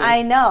community.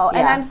 I know,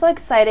 and Yeah. I'm so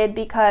excited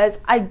because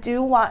I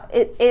do want,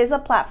 it is a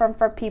platform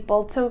for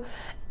people to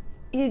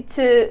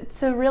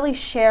really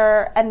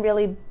share and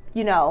really,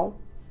 you know,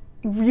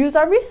 use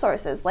our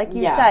resources. Like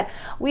you Yeah. said,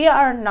 we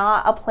are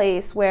not a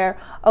place where,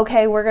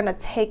 okay, we're going to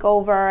take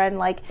over and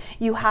like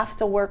you have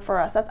to work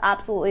for us. That's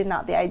absolutely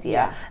not the idea.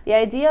 Yeah. The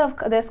idea of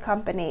this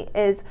company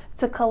is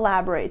to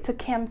collaborate, to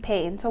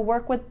campaign, to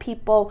work with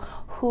people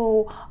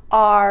who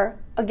are,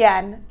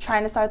 again,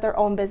 trying to start their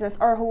own business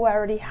or who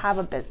already have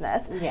a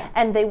business. Yeah.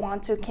 And they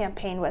want to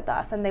campaign with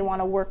us and they want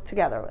to work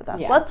together with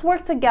us. Yeah. Let's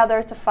work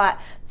together to fight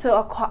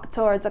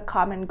towards a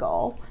common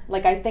goal.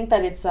 Like, I think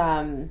that it's,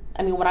 I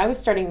mean, when I was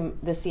starting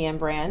the CM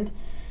brand,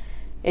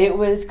 it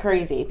was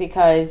crazy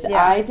because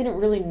Yeah. I didn't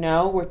really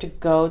know where to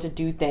go to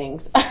do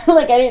things.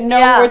 Like, I didn't know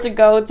Yeah. where to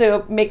go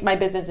to make my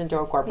business into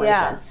a corporation.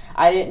 Yeah.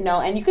 I didn't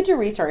know. And you could do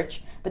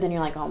research, but then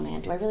you're like, oh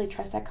man, do I really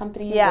trust that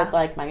company Yeah. with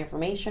like my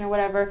information or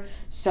whatever?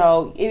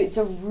 So it's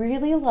a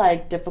really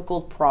like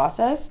difficult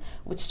process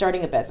with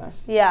starting a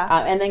business.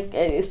 Yeah. And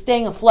then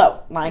staying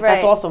afloat. Like, Right.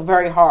 that's also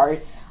very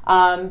hard.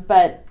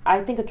 But I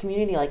think a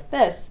community like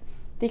this,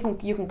 you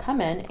can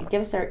come in and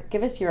give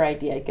us your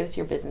idea, give us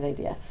your business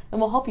idea, and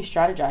we'll help you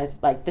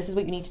strategize. Like, this is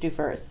what you need to do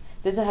first.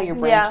 This is how your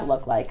brand Yeah. should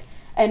look like,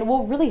 and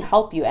we'll really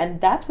help you. And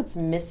that's what's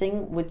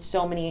missing with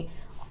so many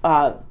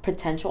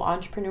potential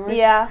entrepreneurs.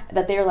 Yeah.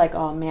 That they're like,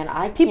 oh man,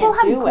 I can't People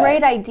have do great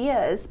it.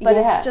 ideas, but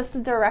Yeah. it's just the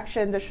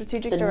direction, the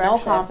strategic The direction. no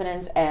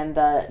confidence and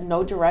the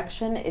no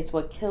direction, it's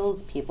what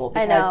kills people.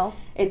 I Because know.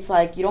 it's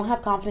like you don't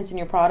have confidence in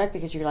your product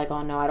because you're like,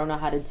 oh no, I don't know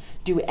how to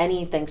do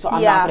anything, so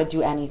I'm Yeah. not going to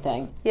do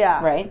anything.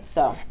 Yeah. Right?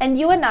 So, And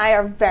you and I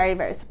are very,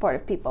 very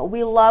supportive people.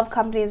 We love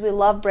companies, we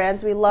love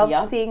brands, we love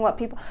Yep. seeing what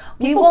people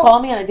people call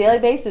me on a daily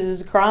basis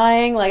just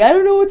crying, like, I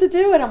don't know what to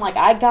do. And I'm like,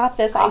 I got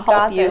this. I'll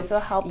help you. I'll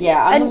help you.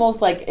 Yeah, I'm And- the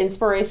most like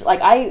inspiration.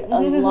 Like, I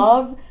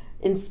love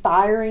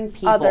inspiring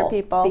people, Other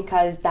people.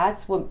 because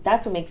that's what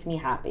makes me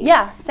happy.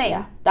 Yeah, same.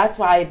 Yeah, that's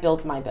why I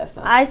built my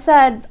business. I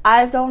said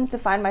I don't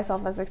define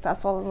myself as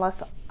successful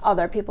unless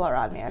other people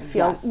around me I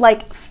feel Yes.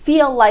 like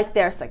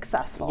they're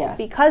successful. Yes.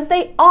 Because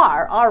they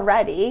are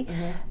already.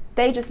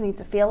 They just need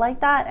to feel like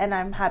that, and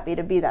I'm happy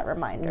to be that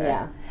reminder.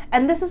 Yeah.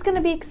 And this is going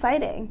to be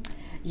exciting.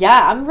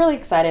 Yeah, I'm really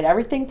excited.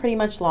 Everything pretty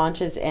much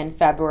launches in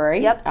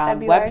February. Yep,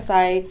 February.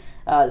 Website,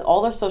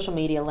 all their social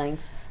media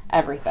links,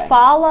 everything.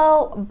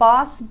 Follow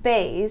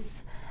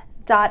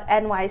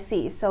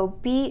bossbaes.nyc. So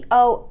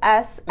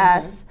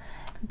BOSSBAES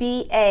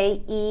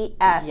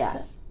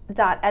Yes.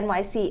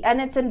 .nyc.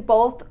 And it's in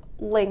both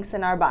links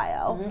in our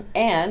bio.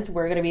 And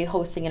we're going to be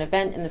hosting an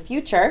event in the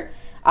future,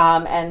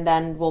 and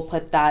then we'll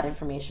put that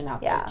information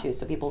out Yeah. there too,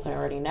 so people can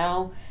already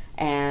know.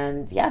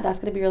 And yeah, that's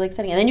going to be really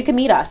exciting. And then you can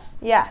meet us.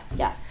 Yes.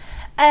 Yes.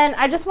 And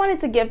I just wanted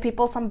to give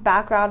people some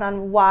background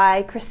on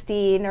why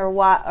Christine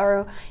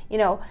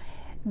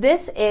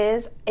this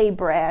is a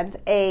brand,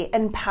 a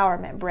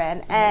empowerment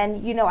brand.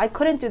 And, I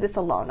couldn't do this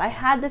alone. I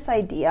had this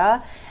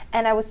idea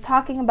and I was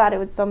talking about it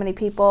with so many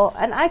people,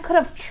 and I could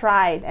have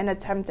tried and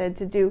attempted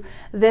to do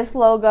this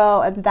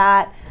logo and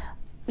that.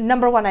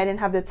 Number one, I didn't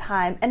have the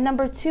time. And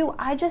number two,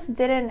 I just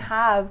didn't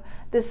have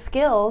the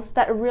skills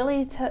that it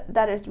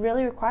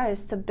really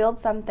requires to build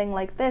something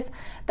like this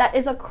that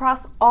is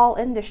across all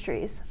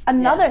industries.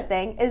 Another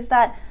thing is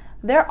that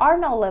there are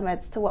no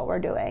limits to what we're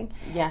doing.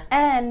 Yeah.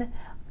 And,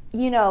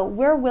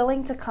 we're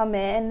willing to come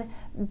in,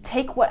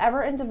 take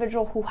whatever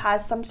individual who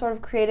has some sort of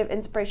creative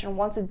inspiration,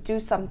 wants to do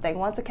something,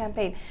 wants a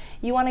campaign.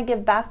 You want to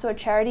give back to a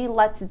charity?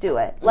 Let's do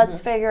it. Let's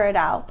figure it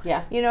out.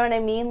 Yeah. You know what I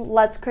mean?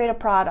 Let's create a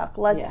product.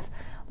 Let's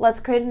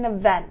create an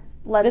event.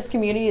 This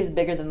community is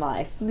bigger than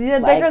life.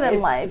 Bigger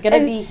than life. It's going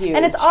to be huge.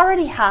 And it's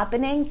already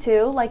happening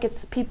too. Like,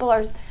 people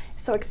are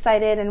so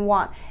excited and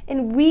want.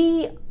 And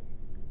when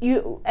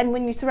you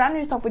surround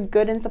yourself with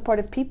good and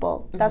supportive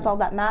people, that's all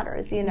that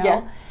matters,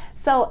 Yeah.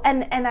 So,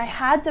 and I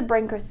had to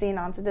bring Christine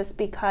onto this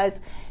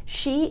because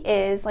she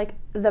is like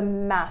the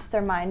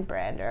mastermind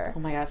brander. Oh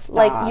my God, stop.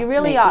 Like, you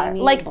really Making are. me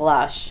Like,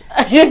 blush.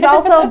 she's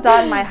also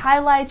done my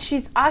highlights.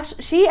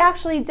 She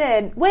actually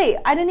did. Wait,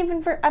 I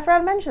forgot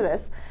to mention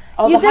this.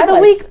 Oh, you the did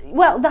highlights.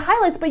 the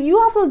highlights, but you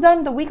also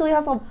done the Weekly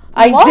Hustle.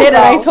 I logo did, and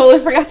I totally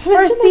forgot to for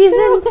mention season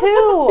that too. 2.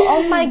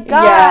 Oh my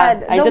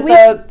God! Yeah, I did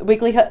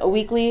the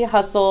Weekly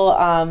Hustle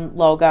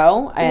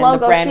logo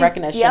and the brand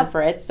recognition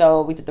for it.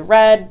 So we did the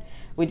red.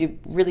 We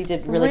really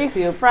did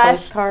cute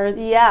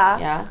postcards.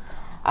 Yeah.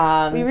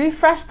 Yeah. We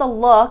refreshed the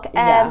look,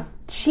 and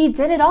she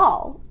did it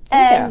all.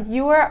 And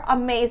you were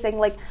amazing.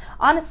 Like,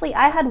 honestly,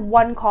 I had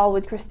one call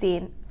with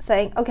Christine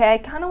saying, okay, I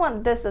kind of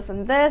want this,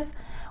 and this.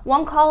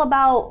 One call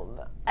about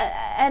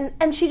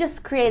and she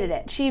just created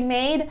it. She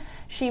made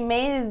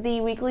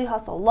the Weekly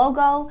Hustle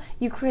logo.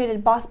 You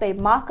created Boss Babe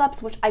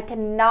mock-ups, which I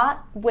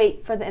cannot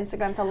wait for the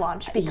Instagram to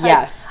launch,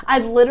 because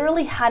I've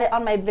literally had it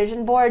on my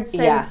vision board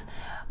since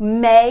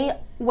May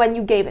when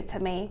you gave it to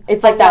me.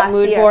 It's like that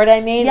mood board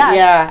I made. Yes.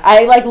 Yeah,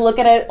 I like look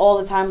at it all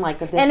the time. Like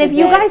this. And if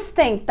you guys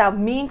think that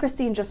me and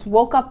Christine just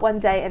woke up one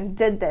day and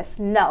did this,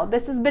 no,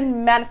 this has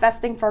been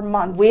manifesting for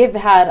months. We've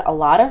had a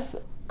lot of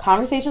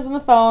conversations on the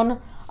phone,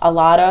 a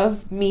lot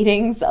of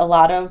meetings, a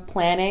lot of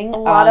planning, a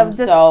lot of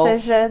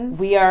decisions.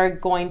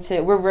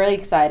 So we're really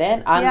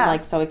excited. I'm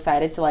like so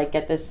excited to like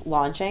get this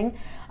launching,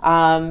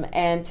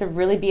 and to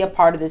really be a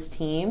part of this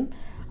team.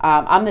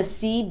 I'm the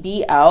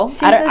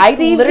CBO. I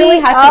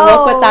literally had to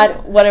look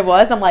at what it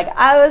was. I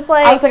was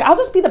like, I'll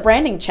just be the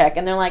branding chick.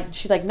 And they're like,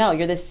 she's like, no,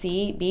 you're the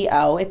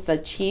CBO. It's a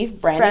Chief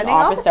Branding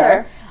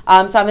Officer.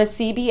 So I'm the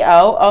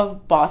CBO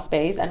of Boss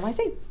Bays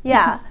NYC.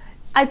 Yeah.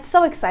 It's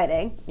so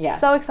exciting. Yeah.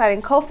 So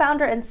exciting.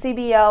 Co-founder and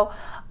CBO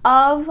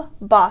of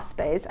Boss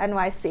Bays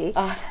NYC.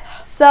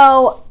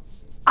 So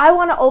I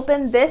want to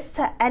open this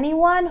to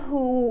anyone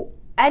who,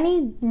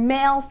 any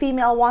male,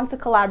 female wants to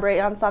collaborate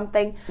on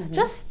something.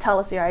 Just tell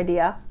us your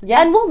idea.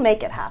 Yeah. And we'll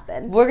make it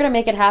happen. We're going to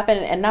make it happen.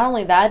 And not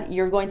only that,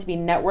 you're going to be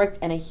networked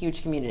in a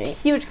huge community.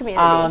 Huge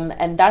community.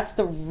 And that's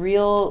the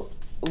real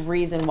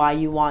reason why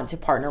you want to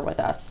partner with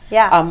us.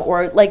 Yeah.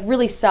 Or like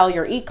really sell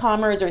your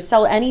e-commerce or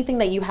sell anything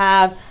that you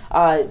have,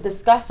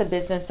 discuss a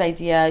business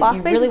idea.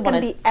 Boss Bays is going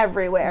to be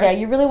everywhere. Yeah,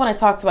 you really want to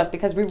talk to us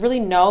because we really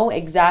know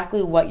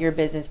exactly what your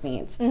business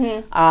needs.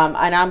 And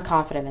I'm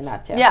confident in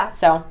that too. Yeah.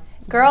 So,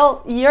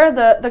 girl, you're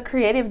the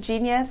creative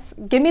genius.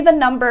 Give me the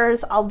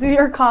numbers. I'll do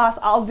your costs.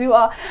 I'll do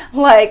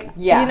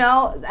you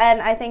know,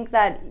 and I think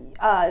that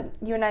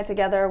you and I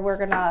together, we're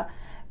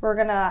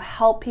gonna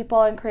help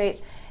people and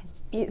create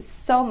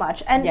so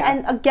much.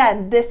 And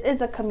again, this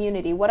is a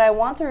community. What I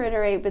want to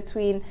reiterate,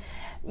 between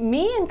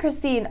me and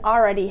Christine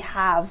already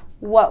have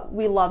what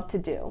we love to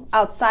do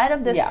outside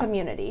of this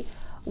community.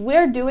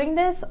 We're doing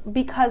this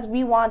because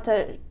we want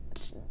to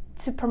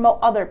promote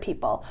other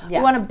people. We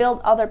want to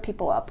build other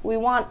people up. We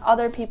want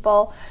other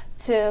people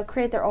to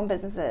create their own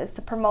businesses,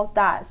 to promote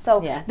that.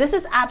 So this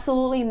is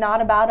absolutely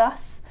not about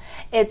us.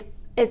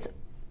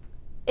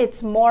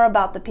 It's more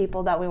about the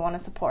people that we want to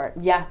support.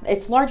 Yeah,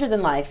 it's larger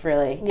than life,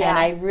 really. Yeah. And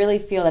I really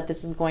feel that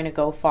this is going to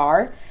go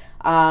far.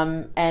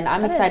 And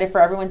I'm excited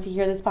for everyone to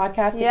hear this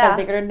podcast because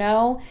they're going to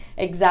know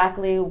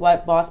exactly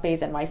what Boss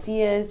Bays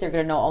NYC is. They're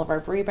going to know all of our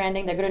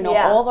rebranding. They're going to know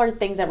all of our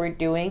things that we're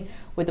doing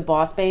with the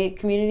Boss Bay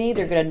community.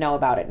 They're going to know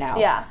about it now.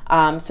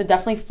 Yeah. So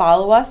definitely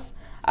follow us.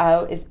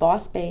 Is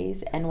Boss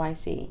Bays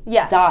NYC.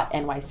 Yes.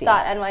 .NYC.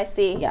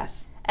 .NYC.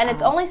 Yes. And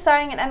it's only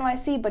starting in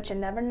NYC, but you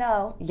never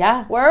know.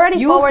 Yeah. We're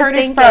already forward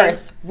thinking. You heard it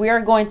first. We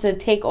are going to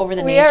take over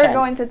the nation. We are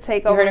going to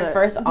take over. You heard it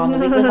first on the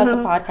Weekly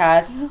Hustle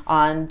podcast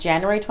on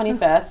January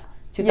 25th,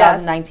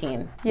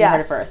 2019. Yes. You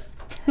heard it first.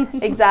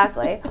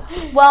 Exactly.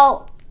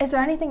 Well, is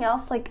there anything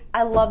else? Like,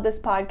 I love this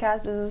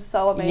podcast. This is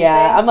so amazing.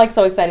 Yeah, I'm like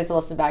so excited to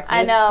listen back to this.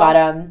 I know. But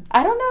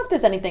I don't know if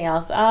there's anything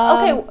else.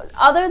 Okay,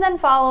 other than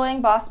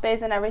following Boss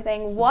Bays and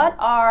everything, what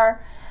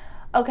are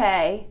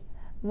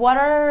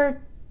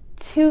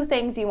 2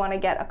 things you want to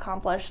get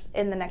accomplished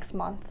in the next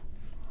month?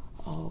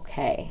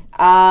 Okay.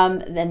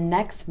 The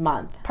next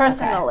month.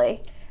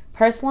 Personally. Okay.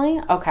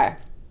 Personally? Okay.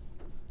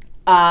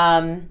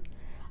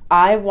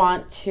 I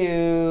want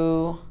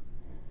to...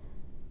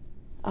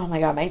 Oh my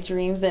God, my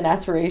dreams and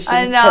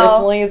aspirations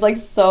personally is like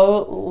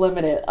so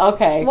limited.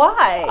 Okay.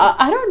 Why?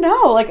 I don't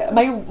know. Like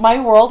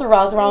my world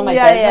revolves around my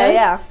business.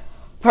 Yeah.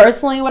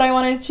 Personally, what I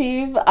want to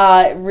achieve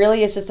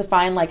really is just to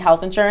find like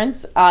health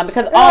insurance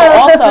because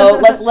also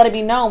let's let it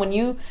be known, when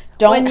you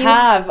don't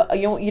have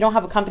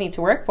a company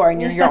to work for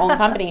and you're your own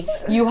company,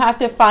 you have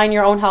to find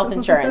your own health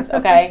insurance.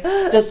 Okay,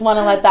 just want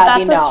to let that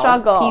be known. That's a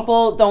struggle.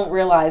 People don't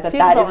realize that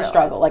is a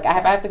struggle. Like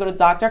if I have to go to the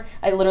doctor,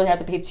 I literally have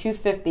to pay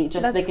 $250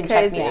 just so they can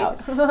check me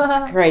out.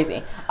 It's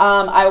crazy.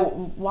 I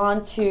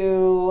want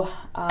to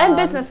and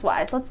business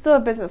wise, let's do a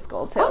business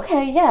goal too.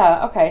 Okay.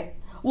 Yeah. Okay.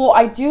 Well,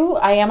 I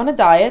am on a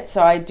diet,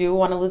 so I do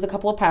want to lose a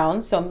couple of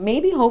pounds. So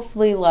maybe,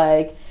 hopefully,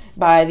 like,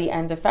 by the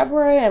end of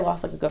February, I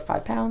lost, like, a good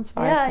 5 pounds,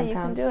 10 pounds. Yeah, you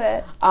can do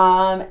it.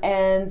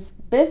 And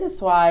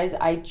business-wise,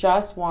 I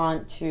just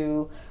want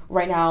to,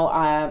 right now,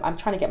 I'm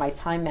trying to get my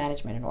time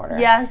management in order.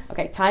 Yes.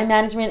 Okay, time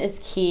management is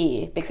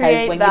key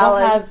because when you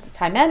don't have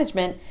time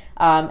management,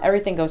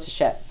 everything goes to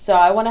shit. So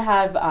I want to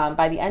have,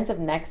 by the end of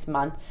next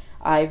month,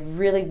 I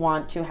really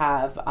want to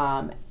have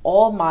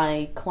all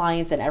my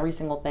clients and every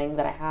single thing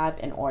that I have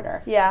in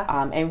order.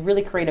 Yeah. And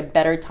really create a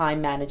better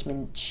time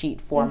management sheet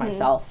for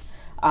myself,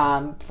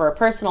 for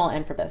personal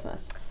and for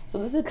business. So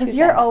those are 2 things. Because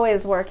you're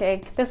always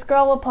working. This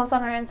girl will post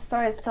on her Insta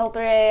stories till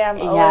 3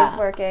 a.m. Always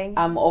working.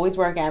 I'm always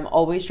working. I'm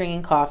always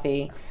drinking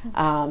coffee.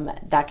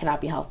 That cannot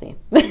be healthy.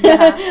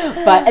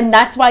 And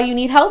that's why you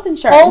need health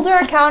insurance. Hold her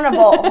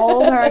accountable.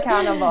 Hold her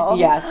accountable.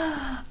 Yes.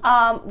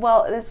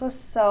 Well, this was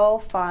so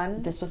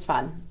fun. This was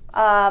fun.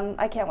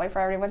 I can't wait for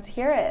everyone to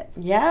hear it.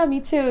 Yeah, me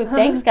too.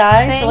 Thanks,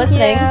 guys, for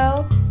listening.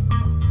 Thank you.